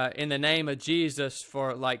in the name of Jesus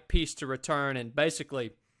for like peace to return and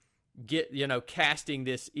basically casting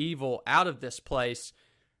this evil out of this place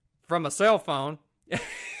from a cell phone.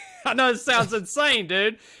 I know it sounds insane,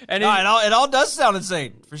 dude. And it all does sound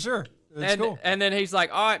insane for sure. It's cool. And then he's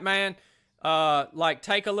like, all right, man. Like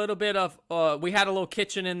take a little bit of, we had a little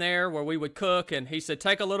kitchen in there where we would cook. And he said,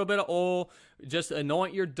 take a little bit of oil, just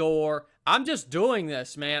anoint your door. I'm just doing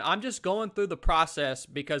this, man. I'm just going through the process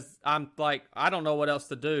because I'm like, I don't know what else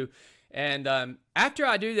to do. And, after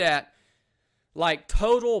I do that, like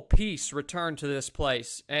total peace returned to this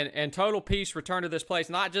place and total peace returned to this place,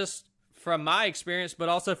 not just from my experience, but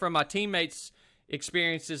also from my teammates'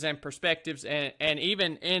 experiences and perspectives. And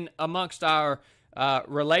even in amongst our,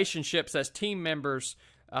 relationships as team members,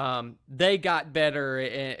 they got better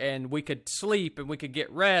and we could sleep and we could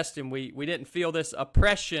get rest and we didn't feel this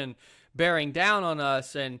oppression bearing down on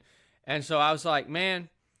us. And so I was like, man,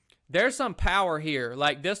 there's some power here.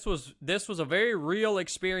 Like this was a very real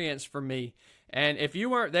experience for me. And if you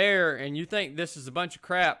weren't there and you think this is a bunch of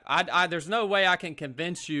crap, there's no way I can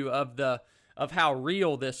convince you of how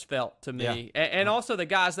real this felt to me. Yeah. And also the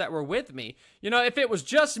guys that were with me. If it was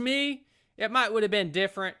just me, it would have been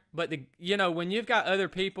different, but when you've got other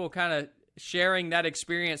people kind of sharing that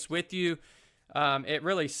experience with you, it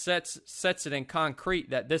really sets it in concrete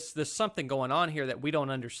that there's something going on here that we don't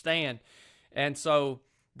understand. And so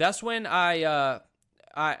that's when I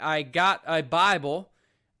got a Bible.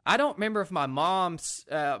 I don't remember if my mom's,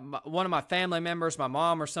 one of my family members, my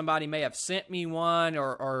mom or somebody may have sent me one,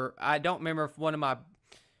 or I don't remember if one of my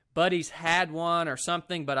buddies had one or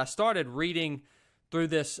something, but I started reading through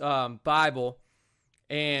this Bible,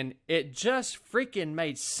 and it just freaking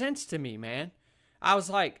made sense to me, man. I was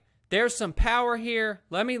like, there's some power here.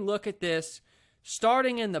 Let me look at this.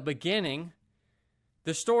 Starting in the beginning,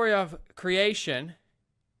 the story of creation,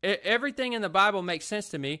 everything in the Bible makes sense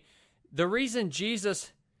to me. The reason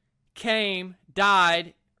Jesus came,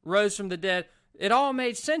 died, rose from the dead, it all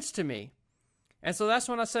made sense to me. And so that's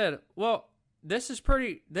when I said, well, this is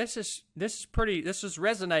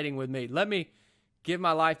resonating with me. Let me give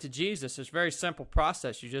my life to Jesus. It's a very simple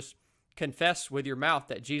process. You just confess with your mouth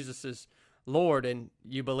that Jesus is Lord and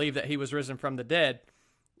you believe that he was risen from the dead.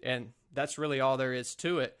 And that's really all there is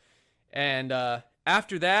to it. And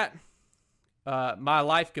after that, my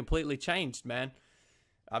life completely changed, man.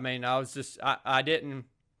 I mean, I was just, I didn't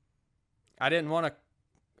want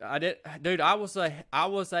to, dude, I was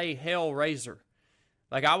a hell raiser.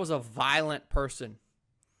 Like, I was a violent person.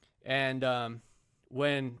 And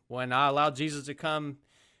when I allowed Jesus to come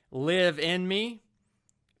live in me,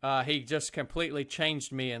 he just completely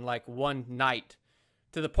changed me in like one night,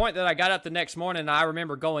 to the point that I got up the next morning and I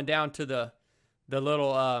remember going down to the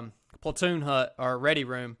little platoon hut or ready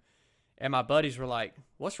room, and my buddies were like,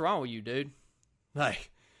 "What's wrong with you, dude?"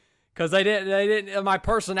 Like, because they didn't, my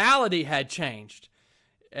personality had changed.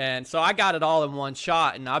 And so I got it all in one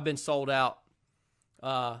shot, and I've been sold out.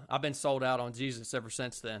 I've been sold out on Jesus ever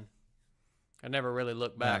since then. I never really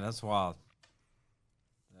looked back. Man, that's wild.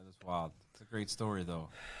 That is wild. It's a great story, though.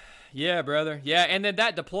 Yeah, brother. Yeah, and then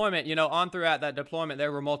that deployment, on throughout that deployment,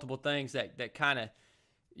 there were multiple things that kind of,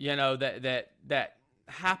 that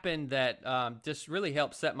happened that just really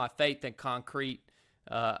helped set my faith in concrete.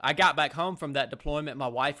 I got back home from that deployment. My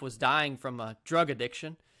wife was dying from a drug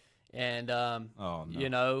addiction, and that's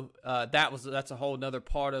a whole nother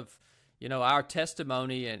part of our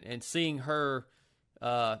testimony, and seeing her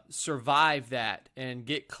survive that and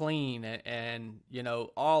get clean, and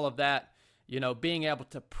all of that. Being able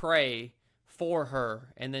to pray for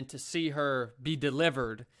her, and then to see her be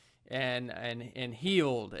delivered and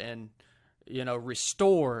healed and,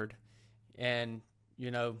 restored. And,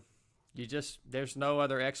 there's no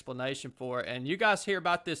other explanation for it. And you guys hear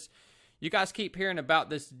about this, you guys keep hearing about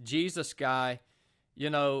this Jesus guy,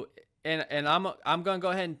 and I'm going to go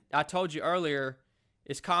ahead and, I told you earlier,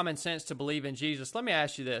 it's common sense to believe in Jesus. Let me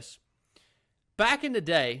ask you this. Back in the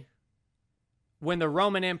day, when the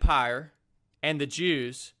Roman Empire and the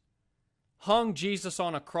Jews hung Jesus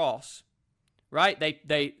on a cross, right?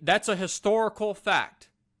 That's a historical fact.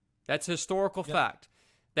 That's a historical fact.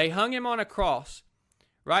 They hung him on a cross,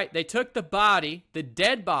 right? They took the body, the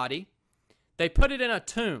dead body, they put it in a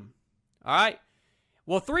tomb, all right?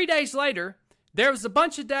 Well, 3 days later, there was a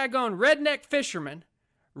bunch of daggone redneck fishermen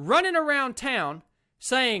running around town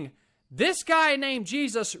saying, "This guy named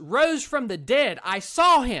Jesus rose from the dead. I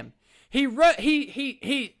saw him. He's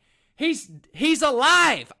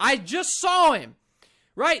alive. I just saw him."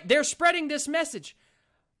 Right? They're spreading this message.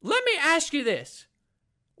 Let me ask you this.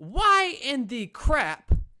 Why in the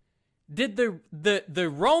crap did the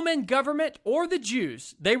Roman government or the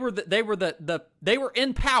Jews, they were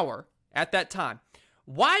in power at that time.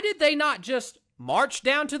 Why did they not just march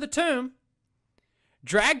down to the tomb,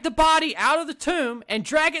 drag the body out of the tomb, and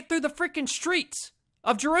drag it through the freaking streets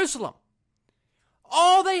of Jerusalem?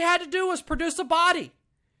 All they had to do was produce a body.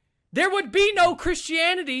 There would be no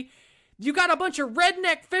Christianity. You got a bunch of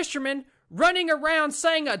redneck fishermen running around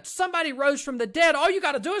saying somebody rose from the dead. All you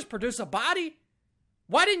got to do is produce a body.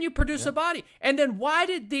 Why didn't you produce a body? And then why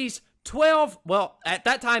did these 12, well, at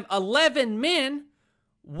that time, 11 men,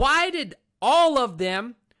 why did all of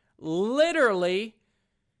them literally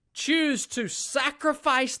choose to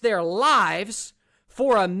sacrifice their lives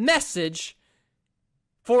for a message,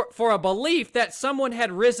 for a belief that someone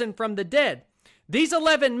had risen from the dead? These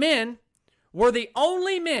 11 men were the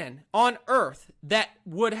only men on earth that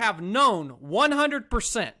would have known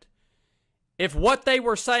 100% if what they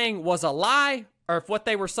were saying was a lie or if what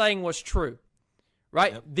they were saying was true,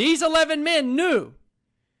 right? Yep. These 11 men knew.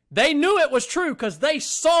 They knew it was true because they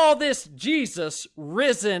saw this Jesus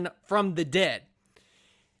risen from the dead.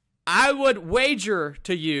 I would wager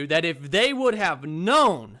to you that if they would have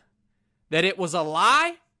known that it was a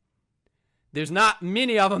lie, there's not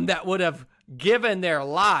many of them that would have given their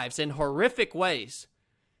lives in horrific ways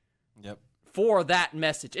for that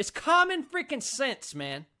message. It's common freaking sense,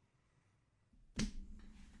 man.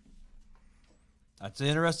 That's an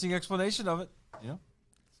interesting explanation of it.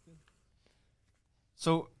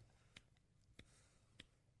 So,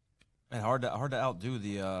 man, hard to outdo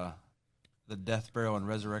the death, burial, and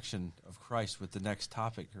resurrection of Christ with the next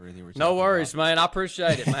topic. No worries, man. I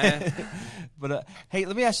appreciate it, man. But hey,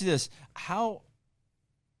 let me ask you this: How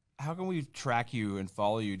can we track you and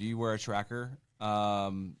follow you? Do you wear a tracker,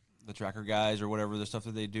 the tracker guys or whatever the stuff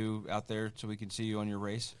that they do out there, so we can see you on your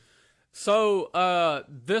race? So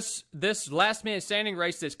this last minute standing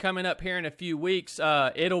race that's coming up here in a few weeks,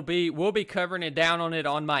 we'll be covering it down on it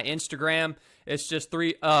on my Instagram. It's just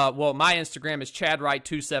my Instagram is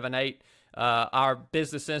ChadWright278. Our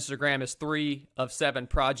business Instagram is 3 of 7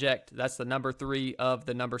 Project. That's the number 3 of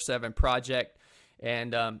the number 7 Project.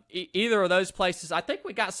 And either of those places, I think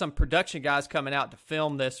we got some production guys coming out to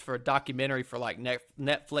film this for a documentary for like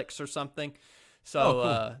Netflix or something.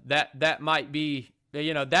 So that might be,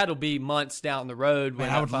 that'll be months down the road. When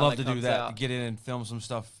I would love to do that, out. get in and film some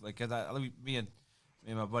stuff. Like me and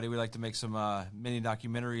my buddy, we like to make some mini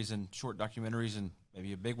documentaries and short documentaries and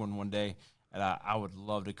maybe a big one day. And I would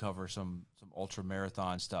love to cover some ultra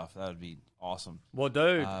marathon stuff. That would be awesome. Well,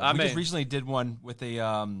 dude, we just recently did one with we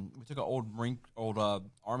took an old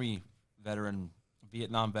Army veteran,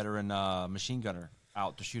 Vietnam veteran machine gunner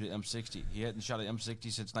out to shoot at M60. He hadn't shot at M60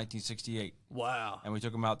 since 1968. Wow. And we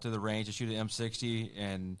took him out to the range to shoot at M60,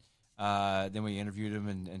 and then we interviewed him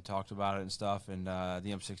and talked about it and stuff, and the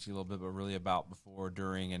M60 a little bit, but really about before,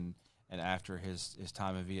 during, and after his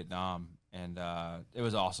time in Vietnam. And it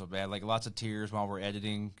was awesome, man. Like lots of tears while we're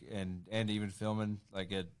editing and even filming.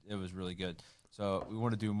 Like it was really good. So we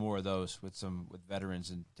want to do more of those with veterans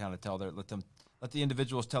and kind of let the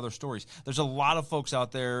individuals tell their stories. There's a lot of folks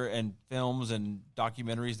out there and films and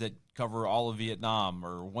documentaries that cover all of Vietnam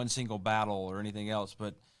or one single battle or anything else,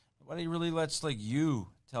 but nobody really lets like you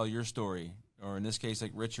tell your story. Or in this case,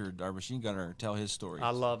 like Richard, our machine gunner, tell his story.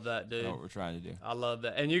 I love that, dude. That's what we're trying to do. I love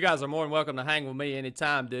that. And you guys are more than welcome to hang with me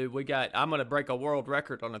anytime, dude. I'm going to break a world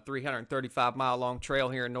record on a 335-mile-long trail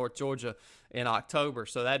here in North Georgia in October.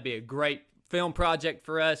 So that'd be a great film project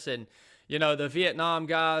for us. And, the Vietnam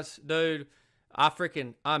guys, dude,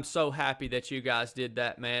 I'm so happy that you guys did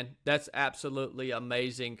that, man. That's absolutely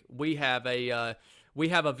amazing. We have a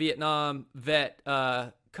Vietnam vet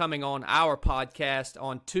coming on our podcast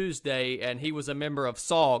on Tuesday, and he was a member of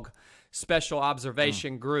SOG, Special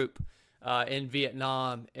Observation Group, in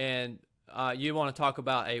Vietnam. And you want to talk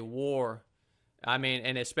about a war? I mean,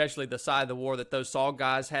 and especially the side of the war that those SOG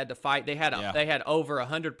guys had to fight. They had over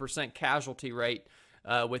 100% casualty rate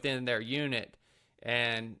within their unit.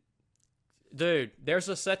 And dude,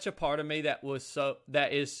 there's such a part of me that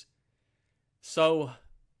is so.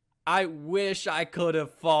 I wish I could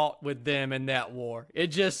have fought with them in that war.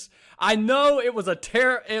 I know it was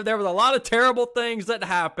there was a lot of terrible things that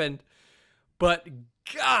happened, but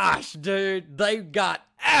gosh, dude, they got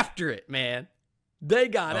after it, man. They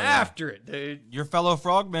got after it, dude. Your fellow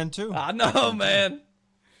frogmen too. I know, man.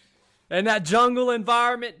 And that jungle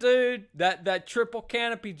environment, dude, that triple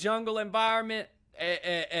canopy jungle environment,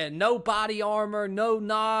 and no body armor, no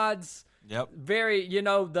nods. Yep. Very,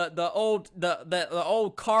 the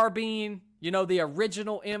old carbine, the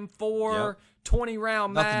original M4, Yep.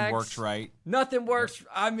 20-round mags. Nothing works right. Nothing works. Yep.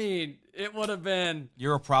 I mean, it would have been.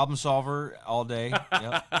 You're a problem solver all day.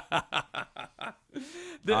 Yep.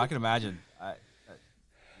 I can imagine.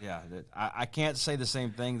 I can't say the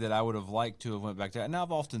same thing that I would have liked to have went back to. And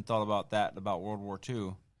I've often thought about that, about World War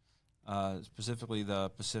II, specifically the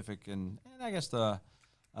Pacific and I guess the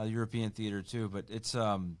European theater too. But it's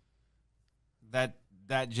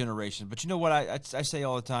that generation. But you know what I say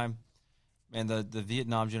all the time, man, the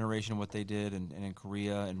Vietnam generation, what they did, and in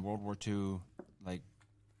Korea and World War II, like,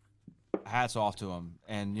 hats off to them.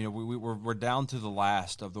 And we're down to the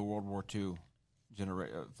last of the World War II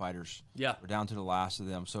fighters. Yeah, we're down to the last of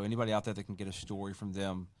them. So anybody out there that can get a story from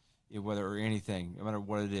them, whether or anything, no matter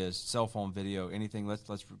what it is, cell phone video, anything, let's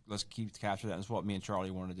keep capture that. That's what me and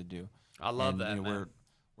Charlie wanted to do. I love that. Man.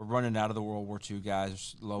 We're running out of the World War II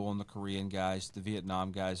guys, low on the Korean guys. The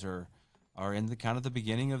Vietnam guys are in the kind of the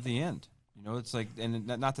beginning of the end. It's like, and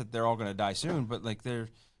not that they're all going to die soon, but like they're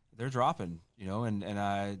dropping.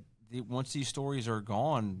 Once these stories are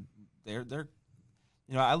gone, they're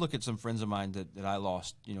I look at some friends of mine that I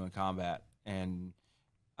lost in combat, and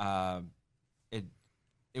it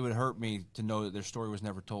would hurt me to know that their story was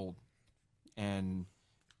never told. And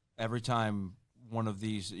every time one of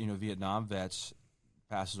these Vietnam vets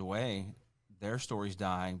passes away, their story's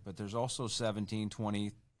dying, but there's also 17,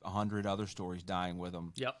 20, 100 other stories dying with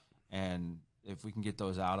them. Yep. And if we can get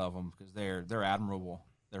those out of them, because they're admirable,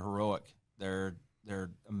 they're heroic, they're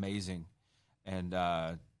amazing, and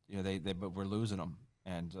but we're losing them,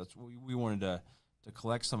 and that's we wanted to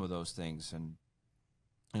collect some of those things, and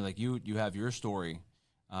like you have your story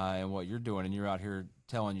and what you're doing, and you're out here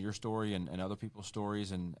telling your story and other people's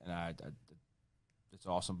stories, and it's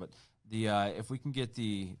awesome. But if we can get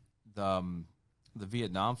the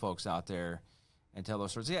Vietnam folks out there and tell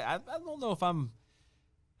those stories, I don't know if I'm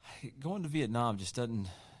going to Vietnam. Just doesn't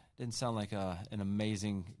didn't sound like an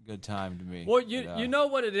amazing good time to me. Well, you know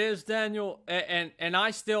what it is, Daniel, and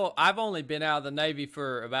I've only been out of the Navy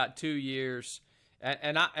for about 2 years,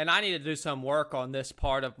 and I need to do some work on this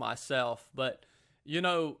part of myself. But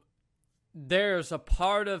there's a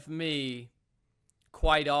part of me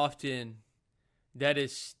quite often that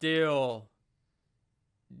is still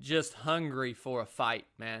just hungry for a fight,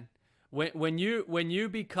 man. When you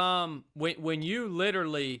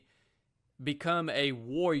literally become a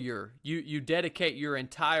warrior, you dedicate your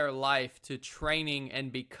entire life to training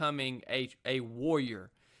and becoming a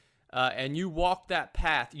warrior, and you walk that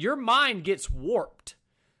path, your mind gets warped,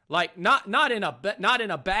 like not in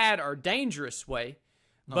a bad or dangerous way.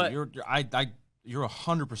 No, but you're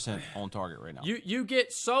 100% on target right now. You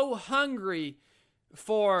get so hungry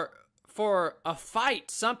for a fight,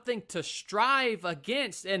 something to strive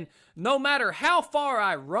against, and no matter how far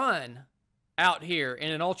I run out here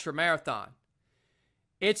in an ultra marathon,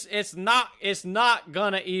 it's not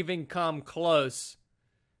gonna even come close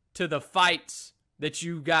to the fights that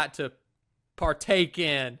you got to partake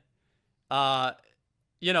in, as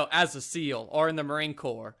a SEAL or in the Marine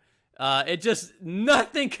Corps.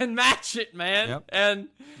 Nothing can match it, man. Yep. And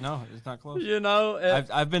no, it's not close.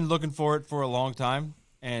 I've been looking for it for a long time,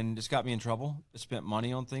 and it's got me in trouble. I spent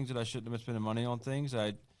money on things that I shouldn't have been spending money on things.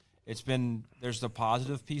 There's the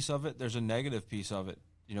positive piece of it. There's a negative piece of it,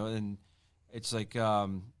 and it's like, I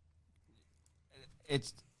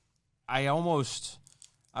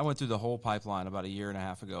went through the whole pipeline about 1.5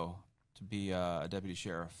 years ago to be a deputy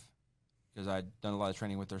sheriff, because I'd done a lot of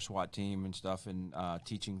training with their SWAT team and stuff, and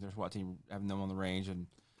teaching their SWAT team, having them on the range, and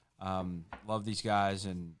love these guys,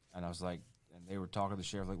 and I was like, and they were talking to the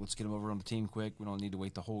sheriff, like, let's get them over on the team quick. We don't need to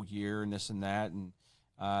wait the whole year and this and that, and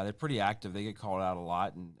they're pretty active. They get called out a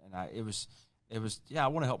lot, and it was I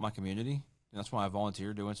want to help my community, and that's why I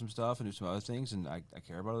volunteer doing some stuff and do some other things, and I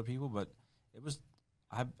care about other people, but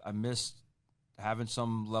I missed having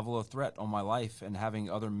some level of threat on my life and having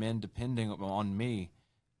other men depending on me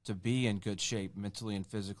to be in good shape mentally and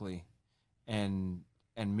physically, and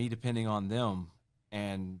me depending on them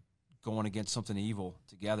and going against something evil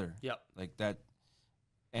together. Yep. Like that,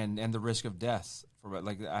 and the risk of death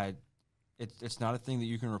it's not a thing that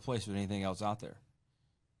you can replace with anything else out there.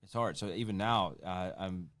 It's hard. So even now,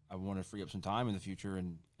 I want to free up some time in the future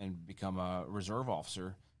and become a reserve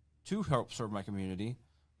officer to help serve my community,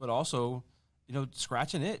 but also,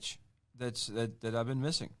 scratch an itch that I've been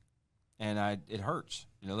missing, and it hurts.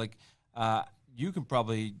 You can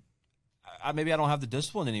probably, maybe I don't have the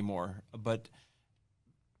discipline anymore, but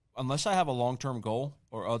unless I have a long-term goal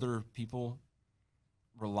or other people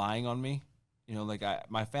relying on me,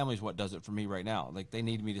 my family's what does it for me right now. Like, they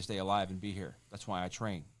need me to stay alive and be here. That's why I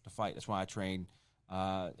train to fight. That's why I train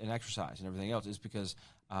and exercise and everything else, is because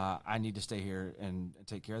I need to stay here and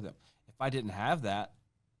take care of them. If I didn't have that,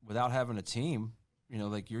 without having a team,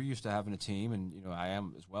 like you're used to having a team, and I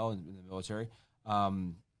am as well in the military.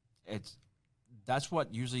 That's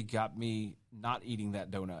what usually got me not eating that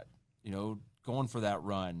donut, going for that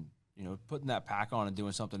run, putting that pack on and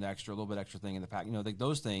doing something extra, a little bit extra thing in the pack, like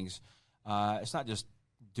those things. It's not just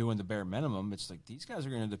doing the bare minimum. It's like, these guys are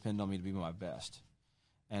going to depend on me to be my best.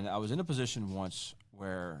 And I was in a position once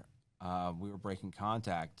where we were breaking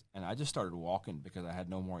contact, and I just started walking because I had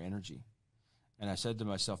no more energy. And I said to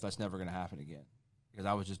myself, that's never going to happen again, because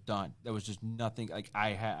I was just done. There was just nothing. Like,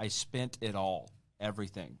 I spent it all,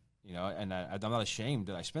 everything, and I'm not ashamed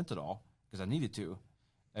that I spent it all, because I needed to.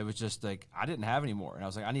 It was just like, I didn't have any more. And I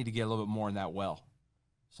was like, I need to get a little bit more in that well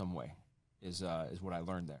some way, is what I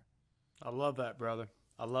learned there. I love that, brother.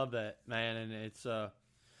 I love that, man. And it's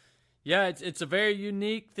it's a very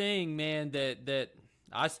unique thing, man, that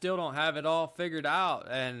I still don't have it all figured out.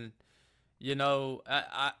 And,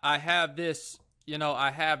 I have this,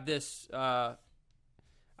 I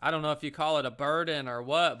don't know if you call it a burden or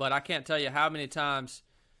what, but I can't tell you how many times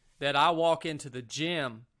that I walk into the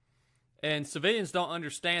gym, and civilians don't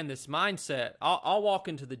understand this mindset. I'll walk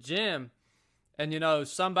into the gym, and,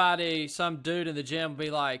 some dude in the gym will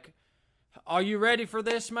be like, are you ready for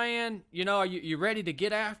this, man? Are you ready to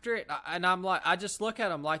get after it? And I'm like, I just look at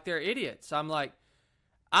them like they're idiots. I'm like,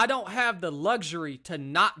 I don't have the luxury to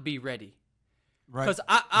not be ready. Right. Because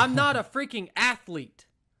I'm not a freaking athlete.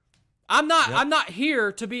 I'm not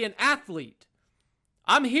here to be an athlete.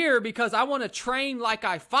 I'm here because I want to train like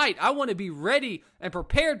I fight. I want to be ready and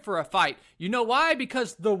prepared for a fight. You know why?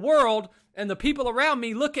 Because the world and the people around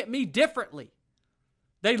me look at me differently.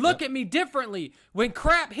 They look at me differently. When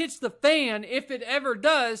crap hits the fan, if it ever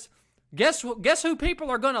does, guess who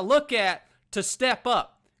people are going to look at to step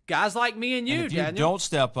up? Guys like me and you, and if Daniel. you don't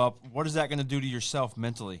step up, what is that going to do to yourself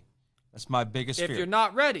mentally? That's my biggest fear. If you're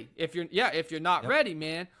not ready, if you're not ready,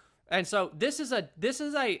 man. And so this is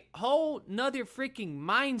a whole nother freaking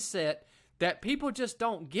mindset that people just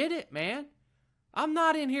don't get it, man. I'm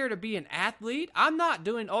not in here to be an athlete. I'm not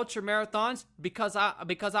doing ultra marathons because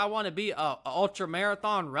I want to be a ultra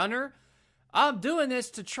marathon runner. I'm doing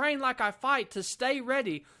this to train like I fight, to stay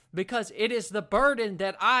ready, because it is the burden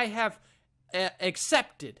that I have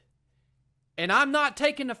accepted. And I'm not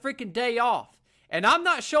taking a freaking day off. And I'm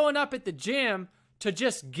not showing up at the gym to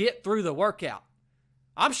just get through the workout.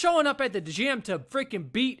 I'm showing up at the gym to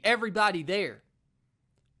freaking beat everybody there.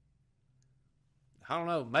 I don't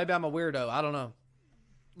know. Maybe I'm a weirdo. I don't know.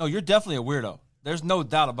 No, you're definitely a weirdo. There's no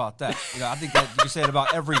doubt about that. I think that you can say it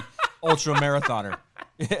about every ultra marathoner.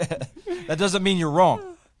 That doesn't mean you're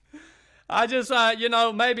wrong. I just,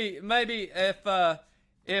 maybe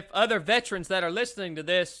if other veterans that are listening to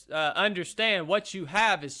this understand what you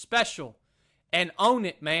have is special, and own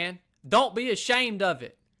it, man. Don't be ashamed of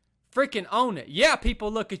it. Freaking own it. Yeah, people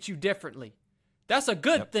look at you differently. That's a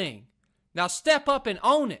good thing. Now step up and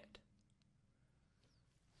own it.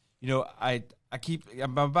 I keep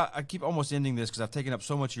almost ending this because I've taken up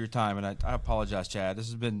so much of your time, and I apologize, Chad. This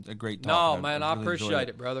has been a great talk. No, man, I really appreciate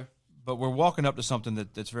it, brother. But we're walking up to something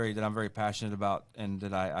that I'm very passionate about, and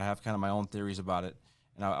that I have kind of my own theories about it,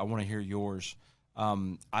 and I want to hear yours.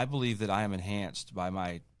 I believe that I am enhanced by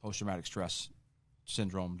my post-traumatic stress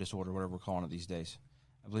syndrome disorder, whatever we're calling it these days.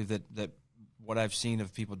 I believe that what I've seen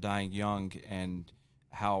of people dying young and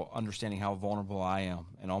understanding how vulnerable I am,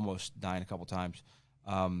 and almost dying a couple times.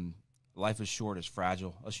 Life is short, it's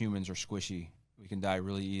fragile. Us humans are squishy. We can die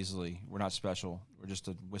really easily. We're not special. We're just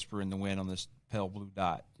a whisper in the wind on this pale blue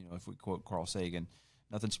dot, if we quote Carl Sagan.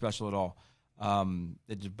 Nothing special at all.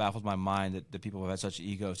 It just baffles my mind that people have had such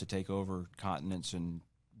egos to take over continents and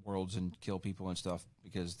worlds and kill people and stuff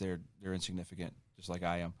because they're insignificant, just like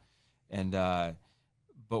I am. And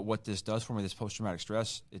but what this does for me, this post-traumatic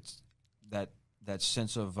stress, it's that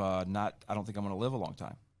sense of I don't think I'm going to live a long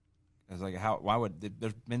time. It's like, why would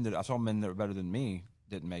there's men that I saw men that were better than me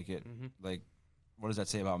didn't make it. Mm-hmm. Like, what does that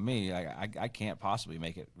say about me? I can't possibly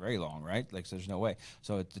make it very long, right? Like, so there's no way.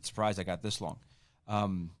 So it's surprised I got this long.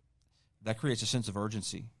 That creates a sense of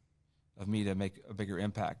urgency of me to make a bigger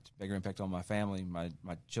impact on my family, my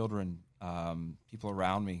children, people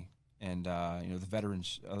around me, and the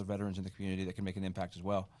veterans, other veterans in the community that can make an impact as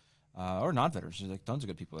well, or non-veterans. There's like tons of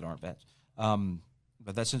good people that aren't vets.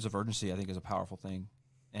 But that sense of urgency, I think, is a powerful thing.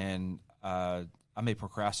 And I may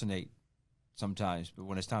procrastinate sometimes, but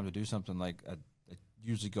when it's time to do something, like I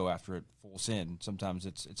usually go after it full sin. Sometimes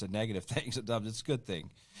it's a negative thing. Sometimes it's a good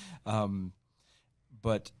thing.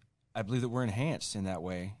 But I believe that we're enhanced in that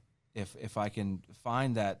way. If I can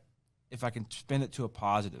find that, if I can spin it to a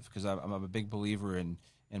positive, because I'm a big believer in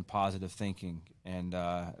positive thinking, and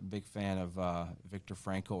a big fan of Viktor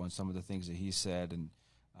Frankl and some of the things that he said, and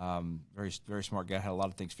very, very smart guy, had a lot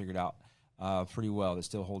of things figured out pretty well that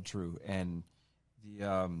still hold true. And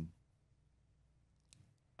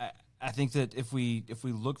I think that if we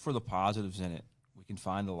look for the positives in it, we can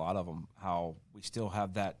find a lot of them. How we still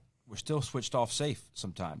have that, we're still switched off safe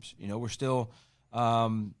sometimes. We're still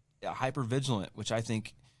hyper vigilant, which I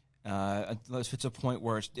think unless it's a point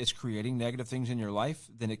where it's creating negative things in your life,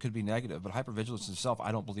 then it could be negative. But hypervigilance itself,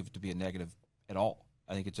 I don't believe it to be a negative at all.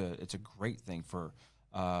 I think it's a great thing for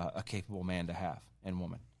a capable man to have, and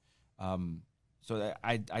woman. So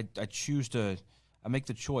I choose to, I make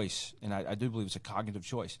the choice, and I do believe it's a cognitive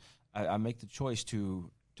choice. I make the choice to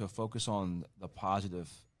focus on the positive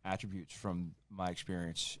attributes from my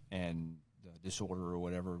experience and the disorder, or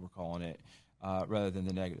whatever we're calling it, rather than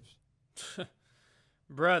the negatives.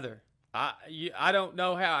 Brother, I don't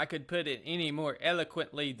know how I could put it any more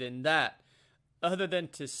eloquently than that, other than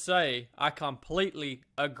to say I completely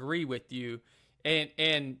agree with you,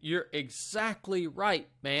 and you're exactly right,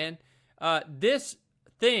 man. This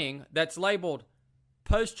thing that's labeled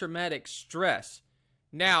post-traumatic stress.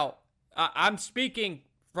 Now, I'm speaking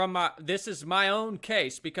from this is my own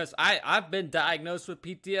case, because I've been diagnosed with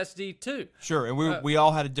PTSD too. Sure, and we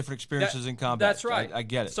all had different experiences in combat. That's right. I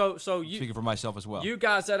get it. So you, speaking for myself as well. You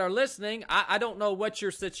guys that are listening, I don't know what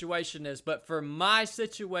your situation is, but for my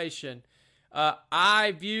situation,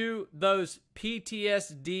 I view those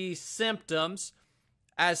PTSD symptoms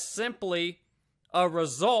as simply a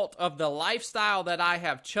result of the lifestyle that I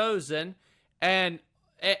have chosen, and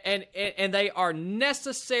they are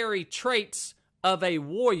necessary traits of a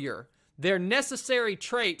warrior. They're necessary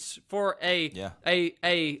traits for a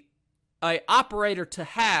operator to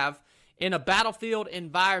have in a battlefield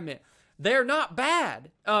environment. they're not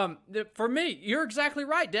bad. For me, you're exactly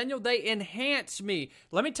right, Daniel. They enhance me.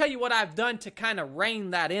 Let me tell you what I've done to kind of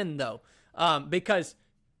rein that in, though. Because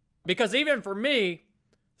even for me,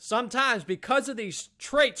 sometimes because of these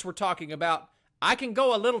traits we're talking about, I can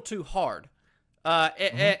go a little too hard.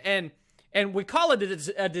 And we call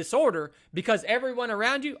it a disorder because everyone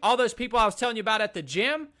around you, all those people I was telling you about at the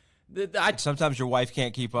gym, sometimes your wife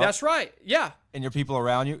can't keep up. That's right. Yeah. And your people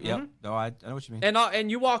around you. Yep. No, I know what you mean. And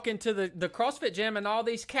you walk into the CrossFit gym and all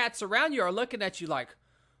these cats around you are looking at you like,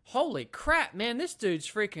 holy crap, man, this dude's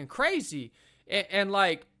freaking crazy. And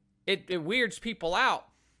like, it weirds people out.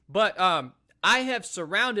 But I have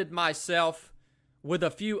surrounded myself with a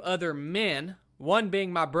few other men, one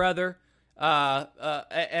being my brother,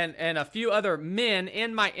 and a few other men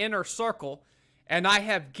in my inner circle, and I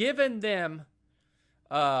have given them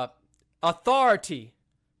authority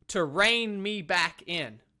to rein me back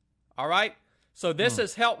in. All right? So this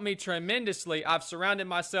has helped me tremendously. I've surrounded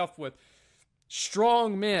myself with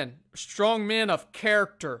strong men of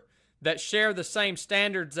character that share the same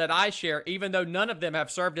standards that I share, even though none of them have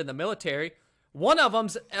served in the military. One of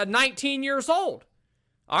them's 19 years old.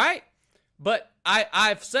 All right? But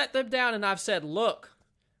I've set them down and I've said, look,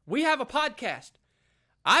 we have a podcast.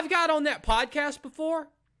 I've got on that podcast before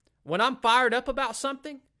when I'm fired up about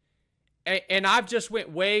something, and I've just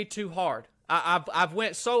went way too hard. I've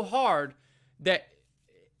went so hard that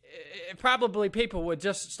probably people would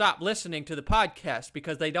just stop listening to the podcast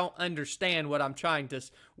because they don't understand what I'm trying to.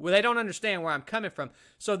 Well, they don't understand where I'm coming from.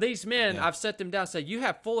 So these men, I've set them down and said, you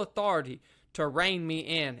have full authority to rein me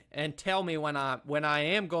in and tell me when I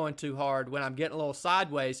am going too hard, when I'm getting a little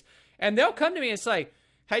sideways. And they'll come to me and say,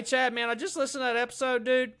 hey, Chad, man, I just listened to that episode,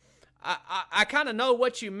 dude. I kind of know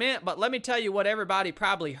what you meant, but let me tell you what everybody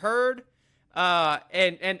probably heard.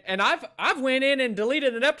 And I've went in and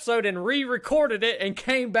deleted an episode and re-recorded it and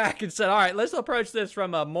came back and said, all right, let's approach this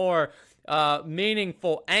from a more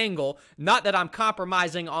meaningful angle. Not that I'm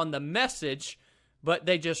compromising on the message, but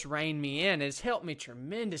they just rein me in. It's helped me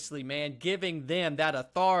tremendously, man, giving them that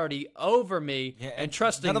authority over me and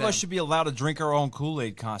trusting them. None of us should be allowed to drink our own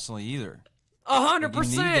Kool-Aid constantly either. 100%. You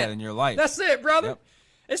need that in your life. That's it, brother. Yep.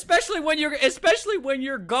 Especially when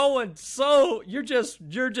you're going so you're just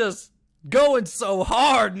going so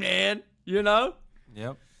hard, man. You know?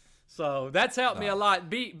 Yep. So that's helped me a lot.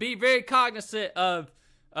 Be very cognizant of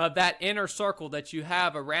that inner circle that you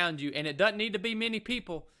have around you, and it doesn't need to be many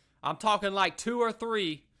people. I'm talking like 2 or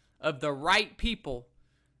 3 of the right people,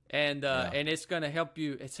 and it's going to help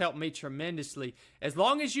you. It's helped me tremendously. As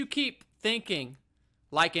long as you keep thinking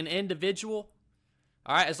like an individual,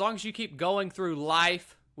 all right, as long as you keep going through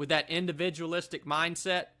life with that individualistic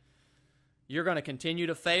mindset, you're going to continue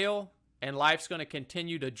to fail, and life's going to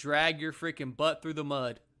continue to drag your freaking butt through the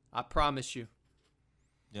mud. I promise you.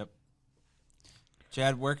 Yep.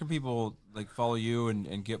 Chad, where can people follow you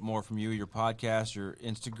and get more from you? Your podcast, your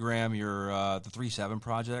Instagram, your the 3-7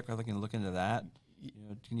 project. I can look into that.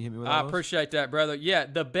 Can you hit me with that? I appreciate that, brother. Yeah,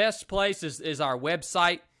 the best place is our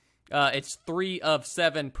website. It's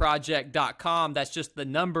 3of7project.com. That's just the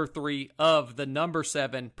number 3 of the number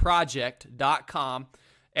 7 project.com.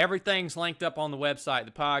 Everything's linked up on the website,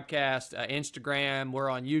 the podcast, Instagram. We're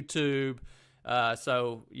on YouTube.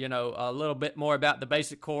 So, a little bit more about the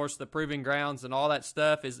basic course, the proving grounds, and all that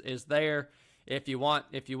stuff is there if you want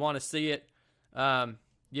to see it.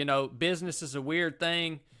 Business is a weird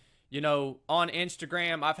thing. On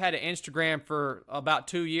Instagram, I've had an Instagram for about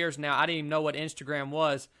 2 years now. I didn't even know what Instagram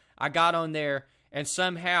was. I got on there, and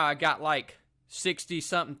somehow I got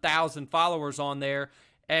 60-something thousand followers on there.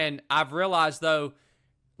 And I've realized, though,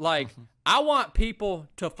 I want people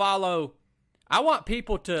to follow. I want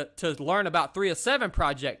people to learn about 3 of 7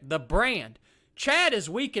 Project, the brand. Chad is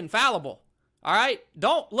weak and fallible. All right?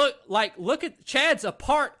 Don't look at Chad's a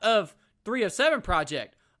part of 3 of 7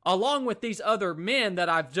 Project, along with these other men that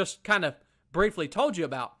I've just kind of briefly told you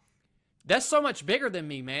about. That's so much bigger than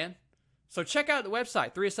me, man. So check out the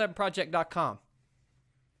website, 3of7project.com.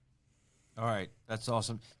 All right. That's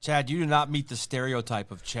awesome. Chad, you do not meet the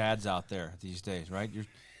stereotype of Chads out there these days, right? You're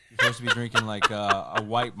supposed to be drinking a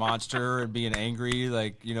white monster and being angry,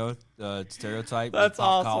 stereotype. That's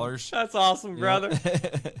awesome. Collars. That's awesome, brother.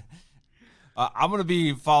 I'm going to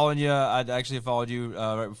be following you. I actually followed you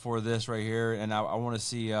right before this right here, and I want to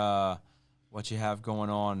see what you have going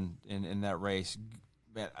on in that race.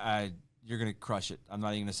 Man, you're going to crush it. I'm not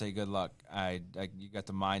even going to say good luck. You got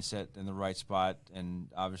the mindset in the right spot, and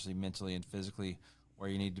obviously mentally and physically where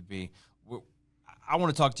you need to be. I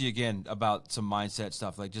want to talk to you again about some mindset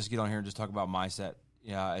stuff. Just get on here and just talk about mindset.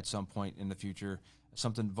 At some point in the future.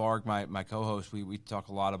 Something Varg, my co-host, we talk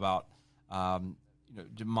a lot about.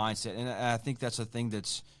 the mindset, and I think that's a thing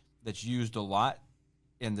that's used a lot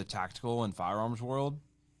in the tactical and firearms world,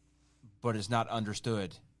 but it's not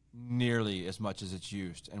understood nearly as much as it's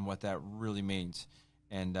used and what that really means.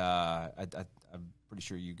 And I'm pretty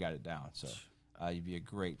sure you got it down. So you'd be a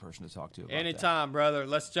great person to talk to about anytime, that. Brother.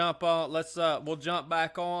 Let's jump on. We'll jump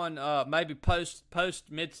back on maybe post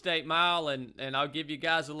Mid-State Mile, and I'll give you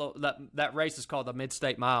guys a little. That race is called the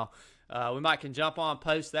Mid-State Mile. We can jump on,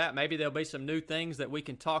 post that. Maybe there'll be some new things that we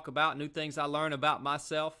can talk about, new things I learn about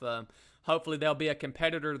myself. Hopefully there'll be a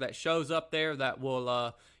competitor that shows up there that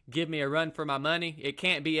will give me a run for my money. It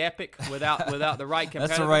can't be epic without the right competitor.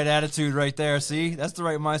 That's the right attitude right there. See, that's the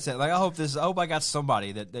right mindset. Like I hope I got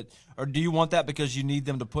somebody that. Or do you want that because you need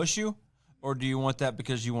them to push you, or do you want that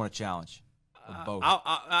because you want a challenge? Or both.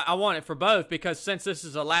 I want it for both, because since this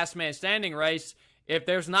is a last man standing race, if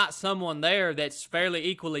there's not someone there that's fairly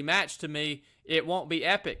equally matched to me, it won't be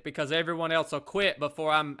epic, because everyone else will quit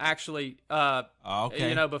before I'm actually,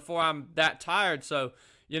 before I'm that tired. So,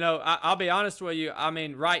 I'll be honest with you. I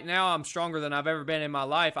mean, right now I'm stronger than I've ever been in my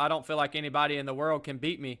life. I don't feel like anybody in the world can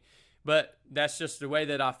beat me, but that's just the way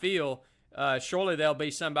that I feel. Surely there'll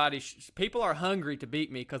be somebody. People are hungry to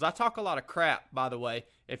beat me, because I talk a lot of crap, by the way,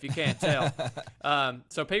 if you can't tell.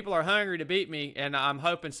 So people are hungry to beat me, and I'm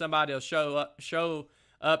hoping somebody will show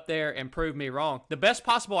up there and prove me wrong. The best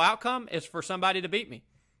possible outcome is for somebody to beat me.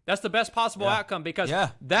 That's the best possible outcome, because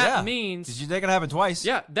that means they can happen twice.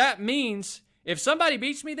 Yeah, that means if somebody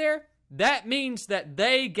beats me there, that means that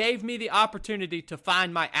they gave me the opportunity to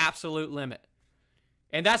find my absolute limit,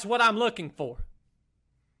 and that's what I'm looking for.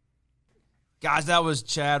 Guys, that was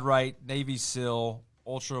Chad Wright, Navy SEAL,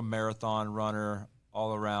 ultra marathon runner,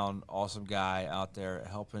 all around awesome guy out there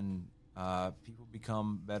helping people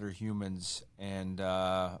become better humans, and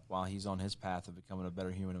while he's on his path of becoming a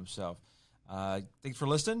better human himself. Thanks for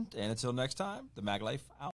listening, and until next time, the MagLife out.